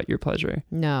lot about your pleasure.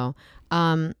 No.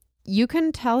 You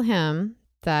can tell him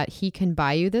that he can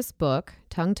buy you this book,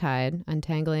 Tongue Tied,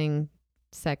 Untangling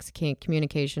Sex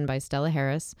Communication by Stella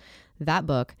Harris. That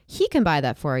book, he can buy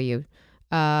that for you.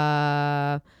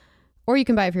 Or you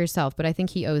can buy it for yourself, but I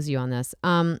think he owes you on this.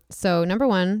 So number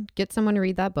one, get someone to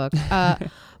read that book.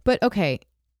 But okay,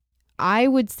 I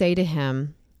would say to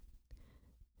him,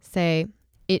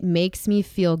 it makes me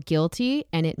feel guilty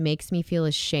and it makes me feel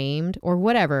ashamed, or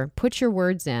whatever. Put your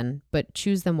words in, but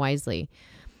choose them wisely.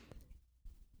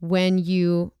 When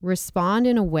you respond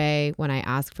in a way when I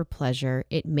ask for pleasure,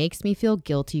 it makes me feel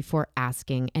guilty for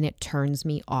asking and it turns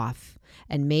me off.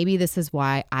 And maybe this is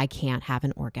why I can't have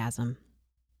an orgasm.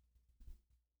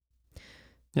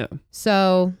 Yeah.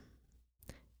 So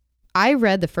I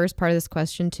read the first part of this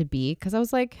question to B because I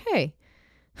was like, hey.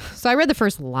 So I read the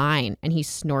first line and he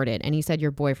snorted and he said, your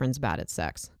boyfriend's bad at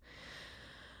sex.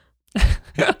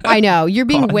 I know you're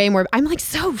being way more. I'm like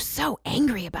so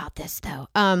angry about this though.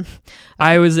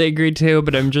 I was angry too,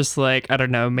 but I'm just like, I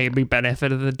don't know, maybe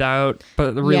benefit of the doubt.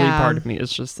 But the really part of me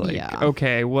is just like,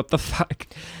 okay, what the fuck?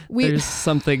 There's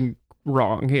something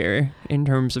wrong here in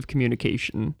terms of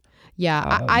communication.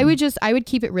 Yeah, I would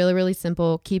keep it really, really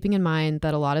simple, keeping in mind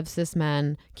that a lot of cis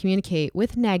men communicate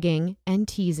with negging and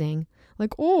teasing.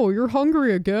 Like, oh, you're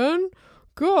hungry again?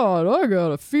 God, I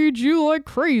gotta feed you like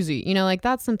crazy. You know, like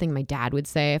that's something my dad would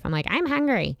say if I'm like, I'm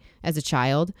hungry as a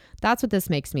child. That's what this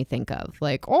makes me think of.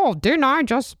 Like, oh, didn't I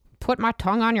just put my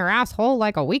tongue on your asshole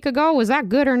like a week ago? Was that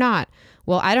good or not?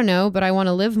 Well, I don't know, but I want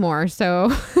to live more.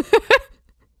 So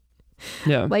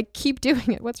yeah, like keep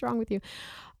doing it. What's wrong with you?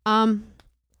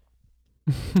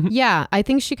 Yeah, I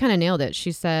think she kind of nailed it.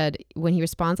 She said, when he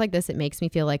responds like this, it makes me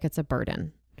feel like it's a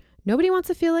burden. Nobody wants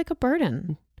to feel like a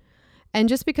burden. And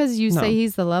just because you say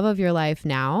he's the love of your life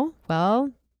now,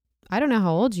 well, I don't know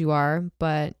how old you are,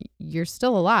 but you're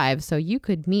still alive. So you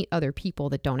could meet other people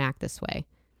that don't act this way.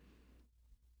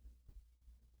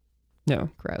 No.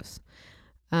 Gross.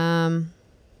 Yeah,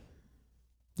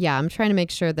 I'm trying to make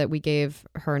sure that we gave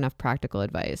her enough practical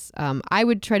advice. I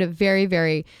would try to very,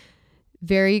 very,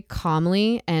 very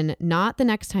calmly, and not the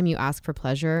next time you ask for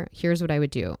pleasure. Here's what I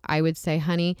would do. I would say,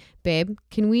 honey, babe,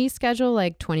 can we schedule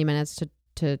like 20 minutes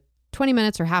to 20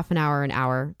 minutes or half an hour,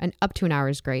 and up to an hour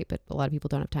is great, but a lot of people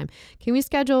don't have time. Can we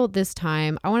schedule this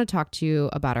time? I want to talk to you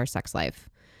about our sex life.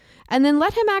 And then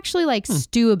let him actually like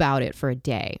stew about it for a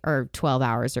day or 12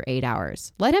 hours or 8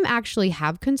 hours. Let him actually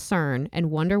have concern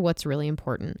and wonder what's really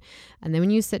important. And then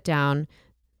when you sit down,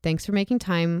 thanks for making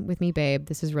time with me, babe.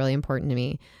 This is really important to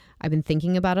me. I've been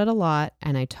thinking about it a lot,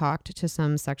 and I talked to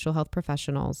some sexual health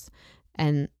professionals,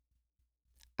 and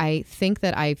I think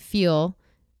that I feel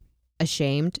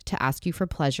ashamed to ask you for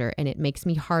pleasure, and it makes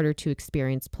me harder to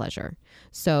experience pleasure.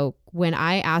 So when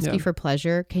I ask you for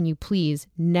pleasure, can you please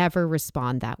never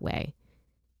respond that way?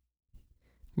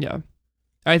 Yeah.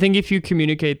 I think if you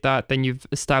communicate that, then you've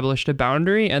established a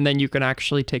boundary, and then you can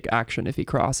actually take action if he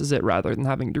crosses it rather than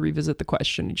having to revisit the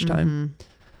question each time.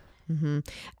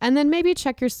 And then maybe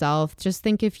check yourself. Just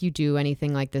think if you do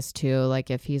anything like this too.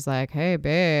 Like if he's like, hey,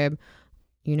 babe,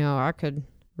 you know, I could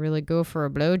really go for a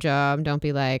blowjob. Don't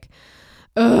be like,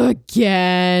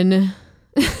 again.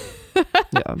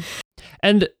 Yeah.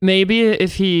 And maybe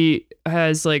if he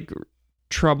has like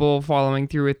trouble following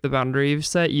through with the boundary you've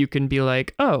set, you can be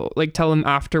like, oh, like tell him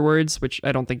afterwards, which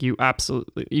I don't think you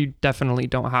definitely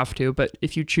don't have to, but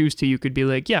if you choose to, you could be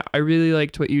like, yeah, I really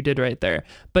liked what you did right there,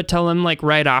 but tell him like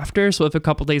right after. So if a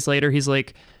couple days later he's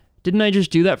like, didn't I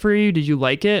just do that for you? Did you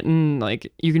like it? And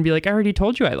like, you can be like, I already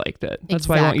told you I liked it. That's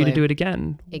why I want you to do it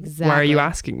again. Exactly. Why are you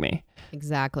asking me?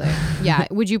 Exactly. Yeah.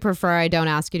 Would you prefer I don't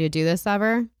ask you to do this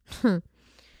ever?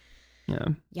 Yeah.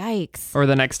 Yikes. Or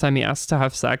the next time he asks to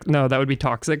have sex. No, that would be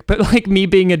toxic. But like me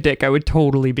being a dick, I would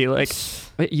totally be like,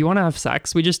 wait, you want to have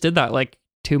sex? We just did that like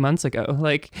 2 months ago.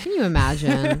 Like, can you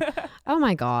imagine? Oh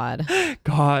my God.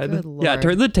 God. Yeah,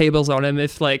 turn the tables on him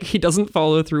if like he doesn't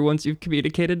follow through once you've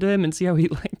communicated to him and see how he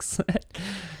likes it.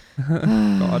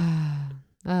 God.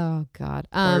 Oh God.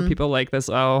 Why are people like this?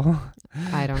 Oh.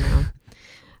 I don't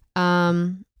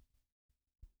know.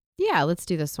 Yeah, let's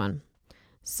do this one.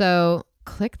 So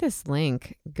click this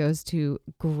link. Goes to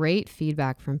great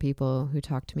feedback from people who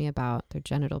talk to me about their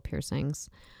genital piercings.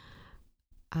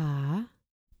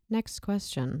 Next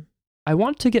question. I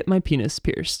want to get my penis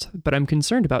pierced, but I'm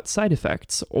concerned about side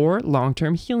effects or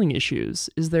long-term healing issues.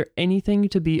 Is there anything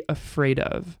to be afraid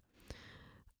of?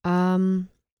 I'm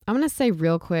going to say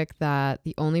real quick that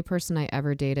the only person I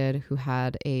ever dated who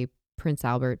had a Prince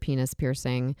Albert penis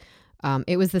piercing,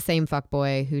 it was the same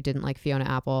fuckboy who didn't like Fiona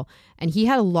Apple, and he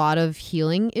had a lot of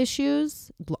healing issues.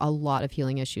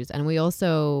 And we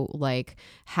also, like,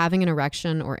 having an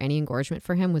erection or any engorgement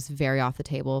for him was very off the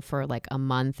table for like a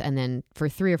month, and then for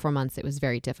 3 or 4 months it was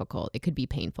very difficult. It could be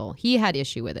painful. He had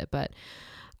issue with it, but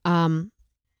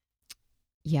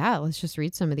yeah, let's just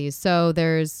read some of these. So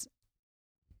there's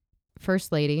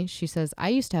First Lady. She says, I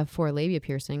used to have 4 labia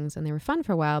piercings and they were fun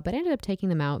for a while, but I ended up taking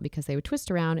them out because they would twist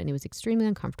around and it was extremely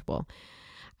uncomfortable.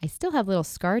 I still have little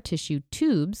scar tissue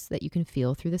tubes that you can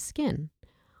feel through the skin.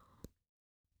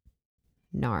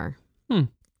 Nar.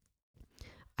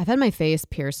 I've had my face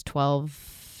pierced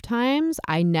 12 times.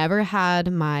 I never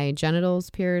had my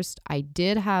genitals pierced. I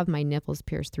did have my nipples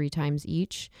pierced 3 times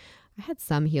each. I had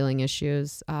some healing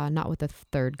issues, not with the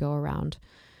 3rd go around.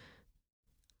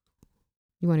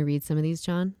 You want to read some of these,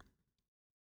 John?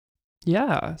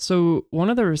 Yeah. So one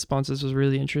of the responses was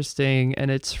really interesting,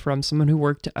 and it's from someone who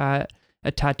worked at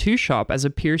a tattoo shop as a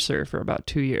piercer for about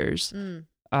 2 years.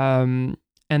 And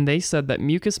they said that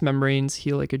mucous membranes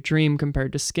heal like a dream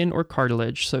compared to skin or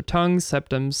cartilage. So tongues,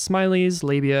 septums, smileys,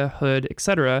 labia, hood,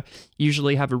 etc.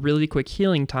 usually have a really quick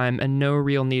healing time and no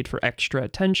real need for extra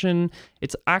attention.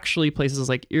 It's actually places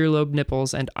like earlobe,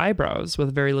 nipples, and eyebrows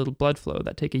with very little blood flow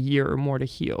that take a year or more to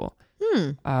heal.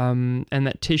 And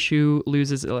that tissue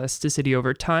loses elasticity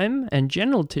over time, and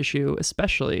genital tissue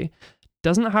especially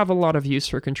doesn't have a lot of use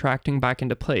for contracting back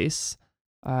into place.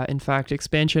 In fact,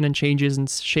 expansion and changes in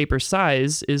shape or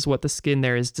size is what the skin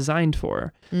there is designed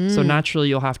for. So naturally,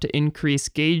 you'll have to increase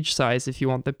gauge size if you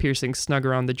want the piercing snug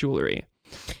around the jewelry.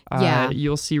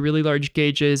 You'll see really large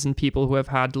gauges in people who have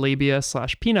had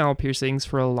labia/penile piercings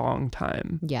for a long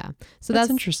time. Yeah. So that's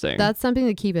interesting. That's something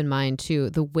to keep in mind too.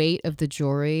 The weight of the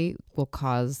jewelry will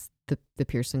cause the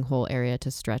piercing hole area to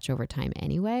stretch over time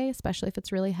anyway, especially if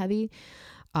it's really heavy,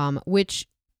 which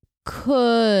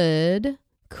could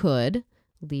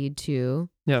lead to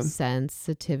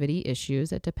sensitivity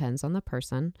issues. It depends on the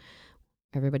person.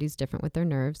 Everybody's different with their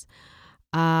nerves.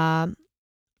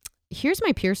 Here's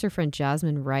my piercer friend,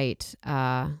 Jasmine Wright.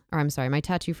 My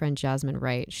tattoo friend, Jasmine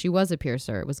Wright. She was a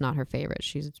piercer. It was not her favorite.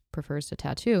 She prefers to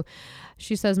tattoo.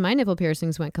 She says, my nipple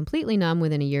piercings went completely numb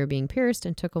within a year of being pierced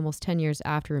and took almost 10 years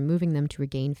after removing them to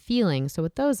regain feeling. So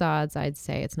with those odds, I'd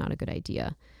say it's not a good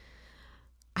idea.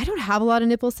 I don't have a lot of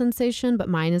nipple sensation, but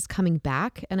mine is coming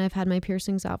back, and I've had my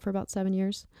piercings out for about 7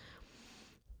 years.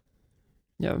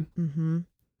 Yeah.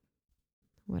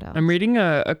 What else? I'm reading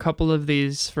a couple of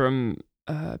these from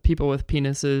people with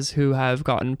penises who have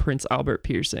gotten Prince Albert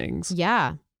piercings.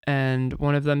 Yeah. And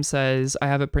one of them says, I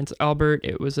have a Prince Albert.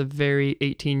 It was a very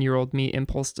 18-year-old me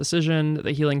impulse decision.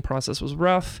 The healing process was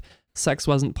rough. Sex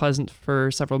wasn't pleasant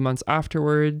for several months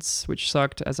afterwards, which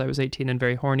sucked as I was 18 and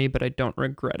very horny, but I don't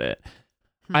regret it.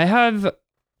 I have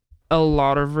a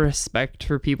lot of respect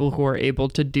for people who are able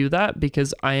to do that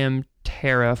because I am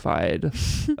terrified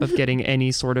of getting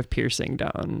any sort of piercing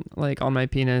down, like on my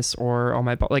penis or on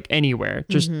my butt, like anywhere.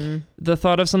 Just the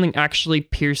thought of something actually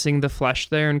piercing the flesh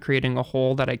there and creating a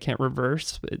hole that I can't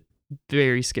reverse,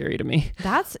 very scary to me.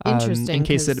 That's interesting. In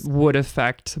case it would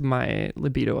affect my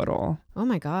libido at all. Oh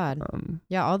my God.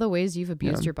 Yeah, all the ways you've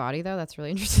abused your body, though, that's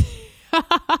really interesting.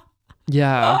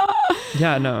 Yeah.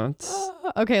 Yeah, no.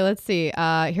 Okay, let's see.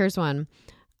 Here's one.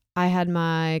 I had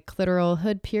my clitoral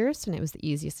hood pierced, and it was the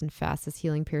easiest and fastest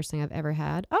healing piercing I've ever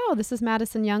had. Oh, this is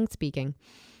Madison Young speaking.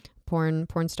 Porn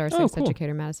star, sex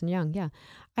educator Madison Young. Yeah.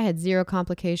 I had 0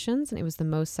 complications, and it was the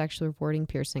most sexually rewarding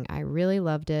piercing. I really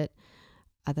loved it.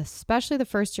 Especially the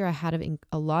first year, I had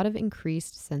a lot of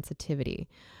increased sensitivity.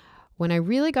 When I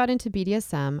really got into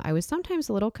BDSM, I was sometimes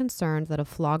a little concerned that a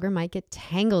flogger might get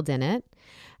tangled in it.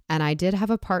 And I did have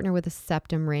a partner with a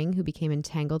septum ring who became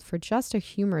entangled for just a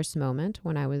humorous moment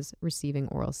when I was receiving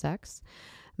oral sex.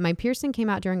 My piercing came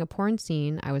out during a porn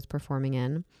scene I was performing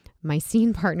in. My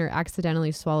scene partner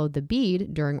accidentally swallowed the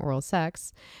bead during oral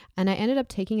sex, and I ended up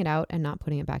taking it out and not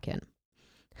putting it back in.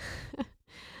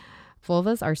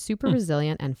 Vulvas are super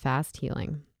resilient and fast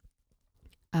healing.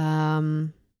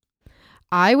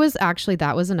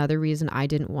 That was another reason I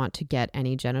didn't want to get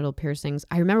any genital piercings.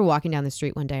 I remember walking down the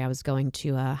street one day. I was going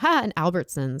to an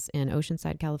Albertsons in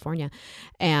Oceanside, California.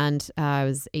 And I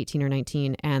was 18 or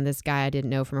 19. And this guy I didn't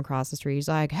know from across the street, he's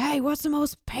like, hey, what's the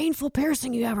most painful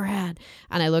piercing you ever had?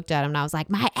 And I looked at him and I was like,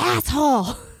 my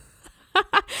asshole.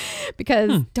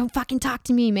 Because don't fucking talk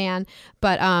to me, man.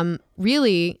 But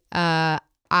really, I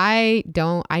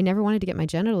never wanted to get my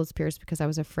genitals pierced because I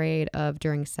was afraid of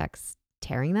during sex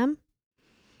tearing them.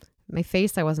 My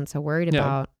face, I wasn't so worried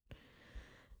about.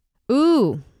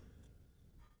 Ooh.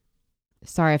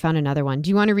 Sorry, I found another one. Do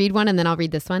you want to read one and then I'll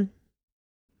read this one?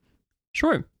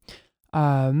 Sure.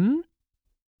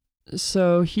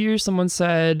 So here someone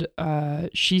said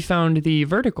she found the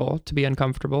vertical to be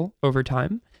uncomfortable over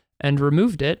time and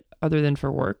removed it other than for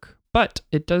work. But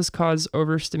it does cause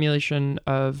overstimulation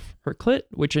of her clit,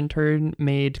 which in turn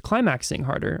made climaxing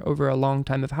harder over a long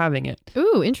time of having it.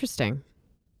 Ooh, interesting.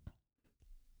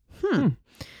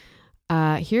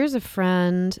 Here's a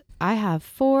friend. I have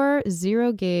 4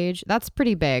 0 gauge. That's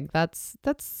pretty big. That's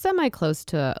semi close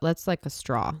to, that's like a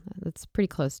straw. That's pretty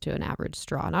close to an average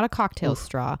straw, not a cocktail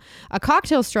straw. A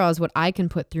cocktail straw is what I can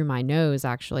put through my nose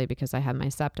actually, because I have my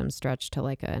septum stretched to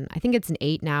I think it's an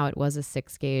 8 now. It was a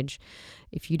 6 gauge.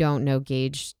 If you don't know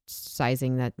gauge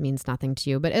sizing, that means nothing to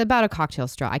you, but about a cocktail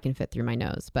straw, I can fit through my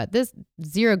nose, but this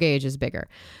 0 gauge is bigger.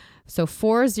 So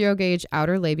 4 0 gauge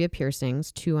outer labia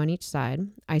piercings, 2 on each side.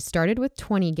 I started with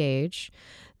 20 gauge.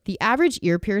 The average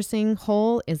ear piercing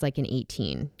hole is like an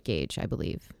 18 gauge, I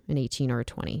believe, an 18 or a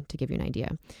 20 to give you an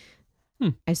idea.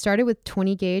 I started with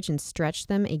 20 gauge and stretched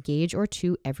them a gauge or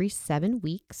 2 every 7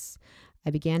 weeks. I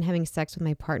began having sex with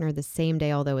my partner the same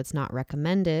day, although it's not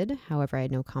recommended. However, I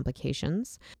had no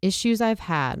complications. Issues I've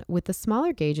had. With the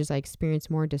smaller gauges, I experience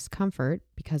more discomfort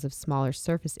because of smaller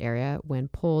surface area. When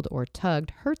pulled or tugged,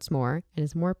 hurts more and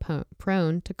is more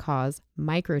prone to cause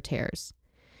micro tears.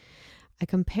 I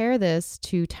compare this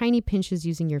to tiny pinches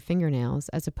using your fingernails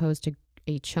as opposed to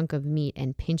a chunk of meat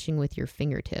and pinching with your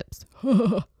fingertips.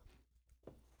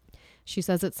 She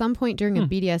says at some point during a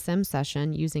BDSM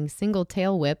session using single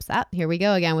tail whips, here we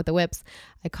go again with the whips,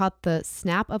 I caught the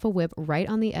snap of a whip right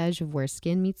on the edge of where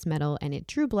skin meets metal and it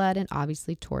drew blood and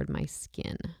obviously tore my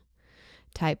skin.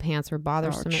 Tight pants were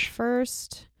bothersome at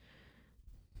first.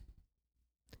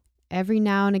 Every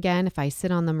now and again, if I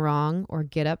sit on them wrong or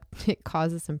get up, it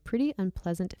causes some pretty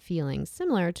unpleasant feelings,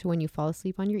 similar to when you fall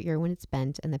asleep on your ear when it's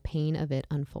bent and the pain of it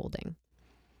unfolding.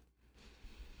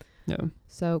 Yeah.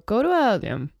 So go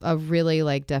to a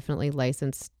really definitely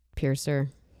licensed piercer.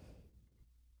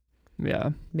 Yeah.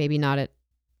 Maybe not at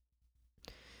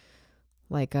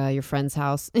your friend's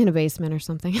house in a basement or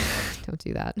something. Don't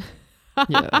do that.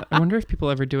 Yeah. I wonder if people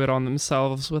ever do it on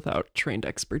themselves without trained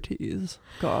expertise.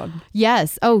 God.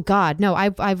 Yes. Oh God. No,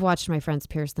 I've watched my friends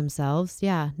pierce themselves.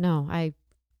 Yeah. No,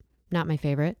 not my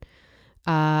favorite.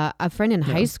 A friend in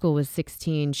high school was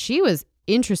 16. She was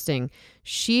interesting.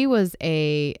 She was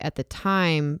at the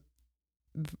time,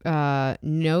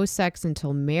 no sex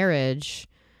until marriage,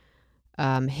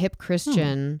 hip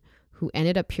Christian who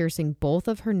ended up piercing both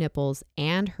of her nipples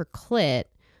and her clit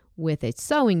with a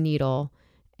sewing needle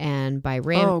and by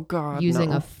using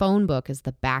no. a phone book as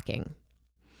the backing.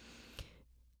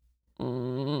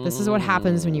 This is what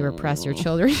happens when you repress your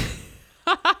children.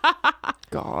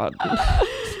 God.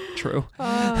 True.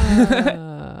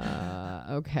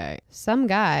 Okay. Some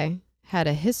guy had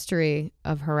a history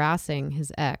of harassing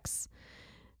his ex,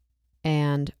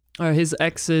 and his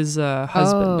ex's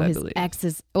husband, I his believe. His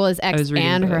ex I was reading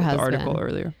and her the husband. article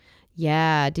earlier.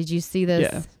 Yeah. Did you see this?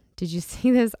 Yeah. Did you see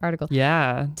this article?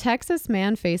 Yeah. Texas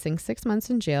man facing 6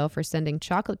 months in jail for sending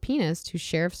chocolate penis to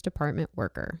sheriff's department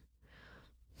worker.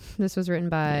 This was written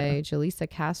by Jaleesa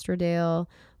Castrodale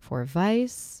for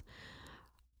Vice.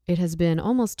 It has been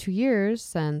almost 2 years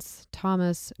since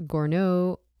Thomas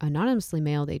Gourneau anonymously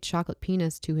mailed a chocolate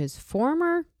penis to his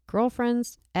former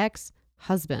girlfriend's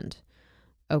ex-husband.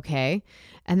 Okay.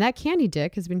 And that candy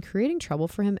dick has been creating trouble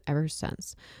for him ever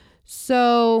since.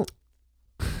 So...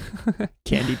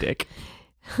 Candy dick.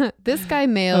 This guy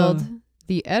mailed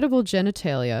the edible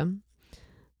genitalia.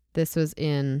 This was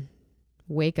in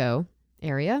Waco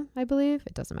area, I believe.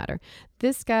 It doesn't matter.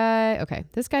 This guy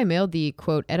mailed the,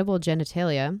 quote, edible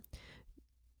genitalia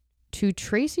to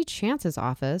Tracy Chance's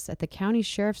office at the county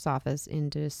sheriff's office in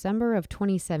December of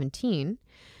 2017.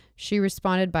 She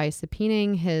responded by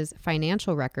subpoenaing his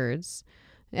financial records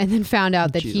and then found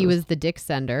out that he was the dick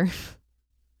sender.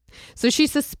 So she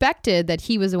suspected that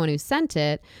he was the one who sent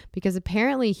it because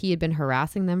apparently he had been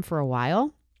harassing them for a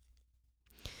while.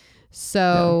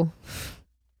 So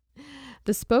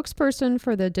the spokesperson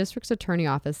for the district's attorney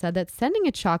office said that sending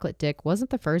a chocolate dick wasn't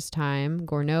the first time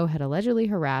Gourneau had allegedly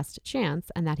harassed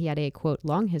Chance and that he had a, quote,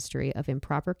 long history of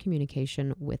improper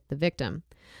communication with the victim.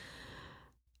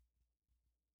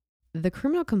 The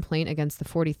criminal complaint against the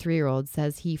 43-year-old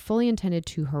says he fully intended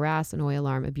to harass, annoy,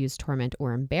 alarm, abuse, torment,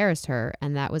 or embarrass her,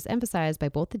 and that was emphasized by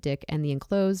both the dick and the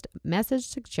enclosed message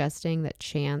suggesting that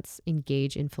Chance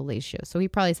engage in fellatio. So he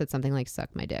probably said something like,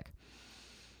 suck my dick.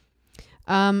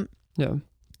 Yeah.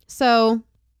 So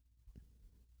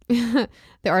the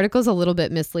article's a little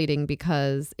bit misleading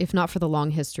because if not for the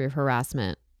long history of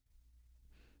harassment,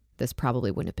 this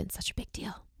probably wouldn't have been such a big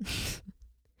deal.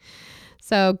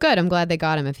 So good. I'm glad they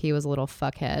got him if he was a little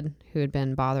fuckhead who had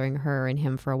been bothering her and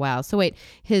him for a while. So wait,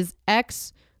 his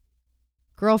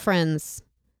ex-girlfriend's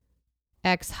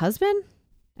ex-husband?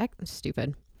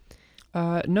 Stupid.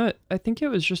 No, I think it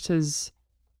was just his,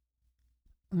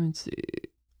 let me see.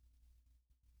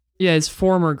 Yeah, his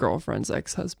former girlfriend's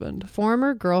ex-husband.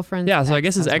 Former girlfriend's Yeah, so I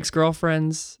guess his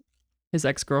ex-husband.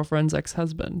 ex-girlfriend's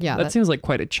ex-husband. Yeah, that seems like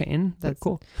quite a chain. That's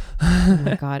cool. Oh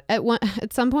my God.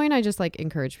 At some point, I just like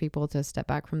encourage people to step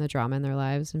back from the drama in their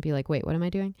lives and be like, wait, what am I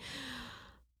doing?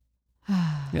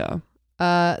 Yeah.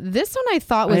 This one I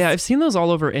thought was... yeah, I've seen those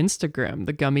all over Instagram.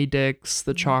 The gummy dicks,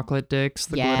 the chocolate dicks,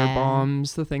 the glitter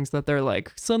bombs, the things that they're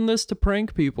like, send this to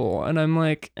prank people. And I'm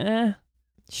like,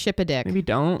 ship a dick. Maybe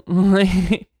don't.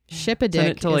 Ship a dick.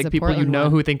 Send it to like people Portland you know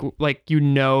one. who think like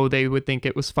they would think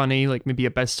it was funny, like maybe a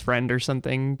best friend or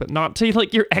something, but not to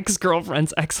like your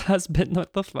ex-girlfriend's ex-husband.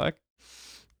 What the fuck?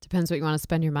 Depends what you want to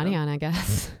spend your money on, I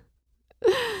guess.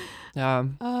 Yeah.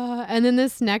 And then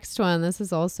this next one, this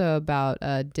is also about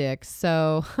dicks.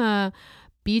 So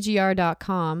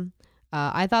BGR.com.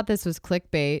 I thought this was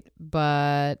clickbait,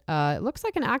 but it looks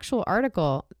like an actual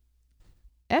article.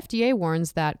 FDA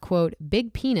warns that, quote,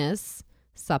 big penis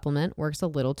supplement works a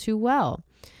little too well.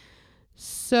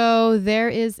 So there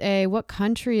is what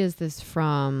country is this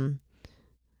from?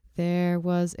 There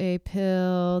was a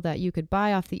pill that you could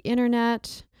buy off the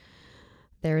internet.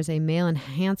 There is a male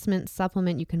enhancement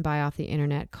supplement you can buy off the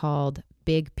internet called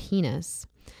Big Penis.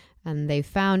 And they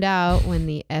found out when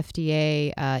the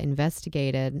FDA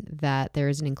investigated that there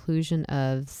is an inclusion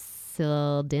of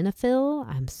sildenafil.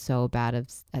 I'm so bad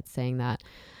at saying that.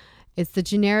 It's the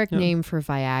generic name for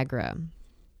Viagra.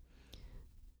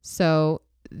 So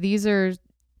you're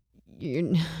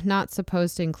not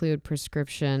supposed to include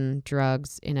prescription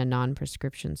drugs in a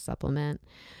non-prescription supplement.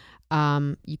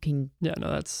 You can... Yeah, no,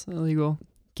 that's illegal.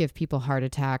 Give people heart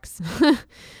attacks.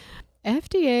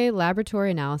 FDA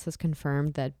laboratory analysis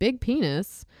confirmed that Big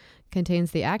Penis contains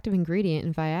the active ingredient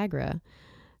in Viagra.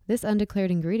 This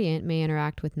undeclared ingredient may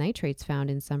interact with nitrates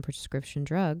found in some prescription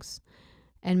drugs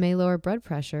and may lower blood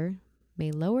pressure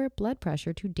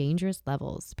to dangerous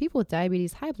levels. People with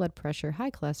diabetes, high blood pressure, high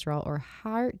cholesterol,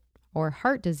 or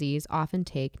heart disease often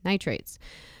take nitrates.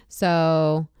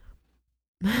 So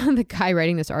the guy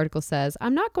writing this article says,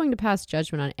 I'm not going to pass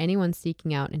judgment on anyone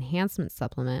seeking out enhancement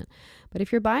supplement, but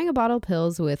if you're buying a bottle of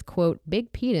pills with, quote,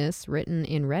 big penis written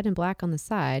in red and black on the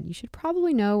side, you should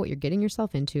probably know what you're getting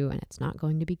yourself into, and it's not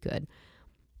going to be good.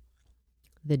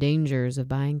 The dangers of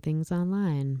buying things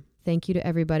online. Thank you to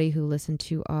everybody who listened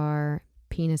to our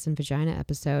penis and vagina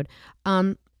episode.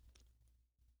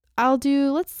 I'll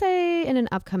do, let's say in an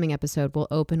upcoming episode, we'll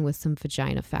open with some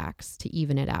vagina facts to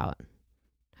even it out.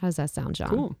 How does that sound, John?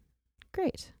 Cool.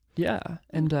 Great. Yeah.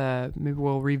 And maybe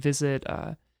we'll revisit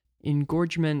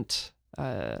engorgement.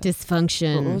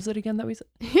 Dysfunction. What was it again that we said?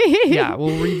 Yeah,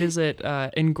 we'll revisit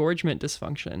engorgement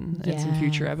dysfunction in some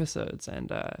future episodes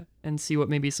and see what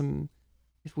maybe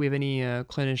if we have any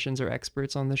clinicians or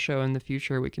experts on the show in the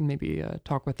future, we can maybe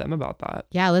talk with them about that.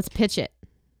 Yeah, let's pitch it.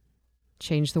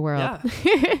 Change the world.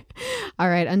 Yeah. All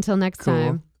right, until next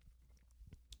time.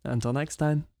 Until next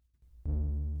time.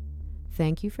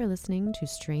 Thank you for listening to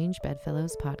Strange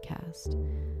Bedfellows podcast.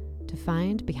 To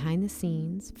find behind the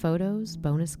scenes, photos,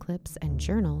 bonus clips, and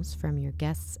journals from your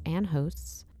guests and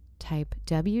hosts, type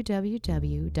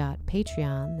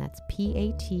www.patreon, that's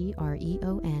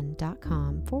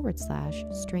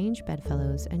patreon.com/Strange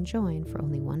Bedfellows and join for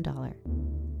only $1.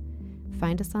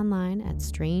 Find us online at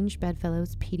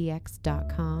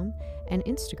strangebedfellowspdx.com and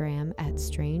Instagram at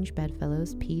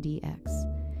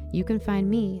strangebedfellowspdx. You can find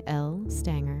me, Elle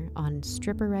Stanger, on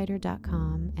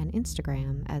stripperwriter.com and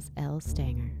Instagram as Elle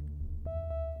Stanger.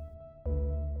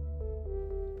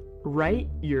 Write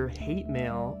your hate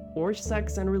mail or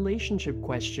sex and relationship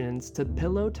questions to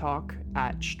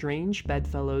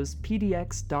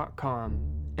pillowtalk@strangebedfellowspdx.com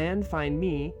and find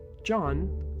me, John,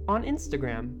 on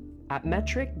Instagram at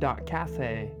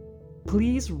metric.cafe.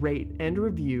 Please rate and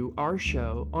review our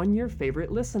show on your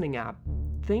favorite listening app.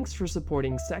 Thanks for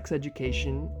supporting sex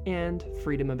education and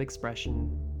freedom of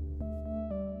expression.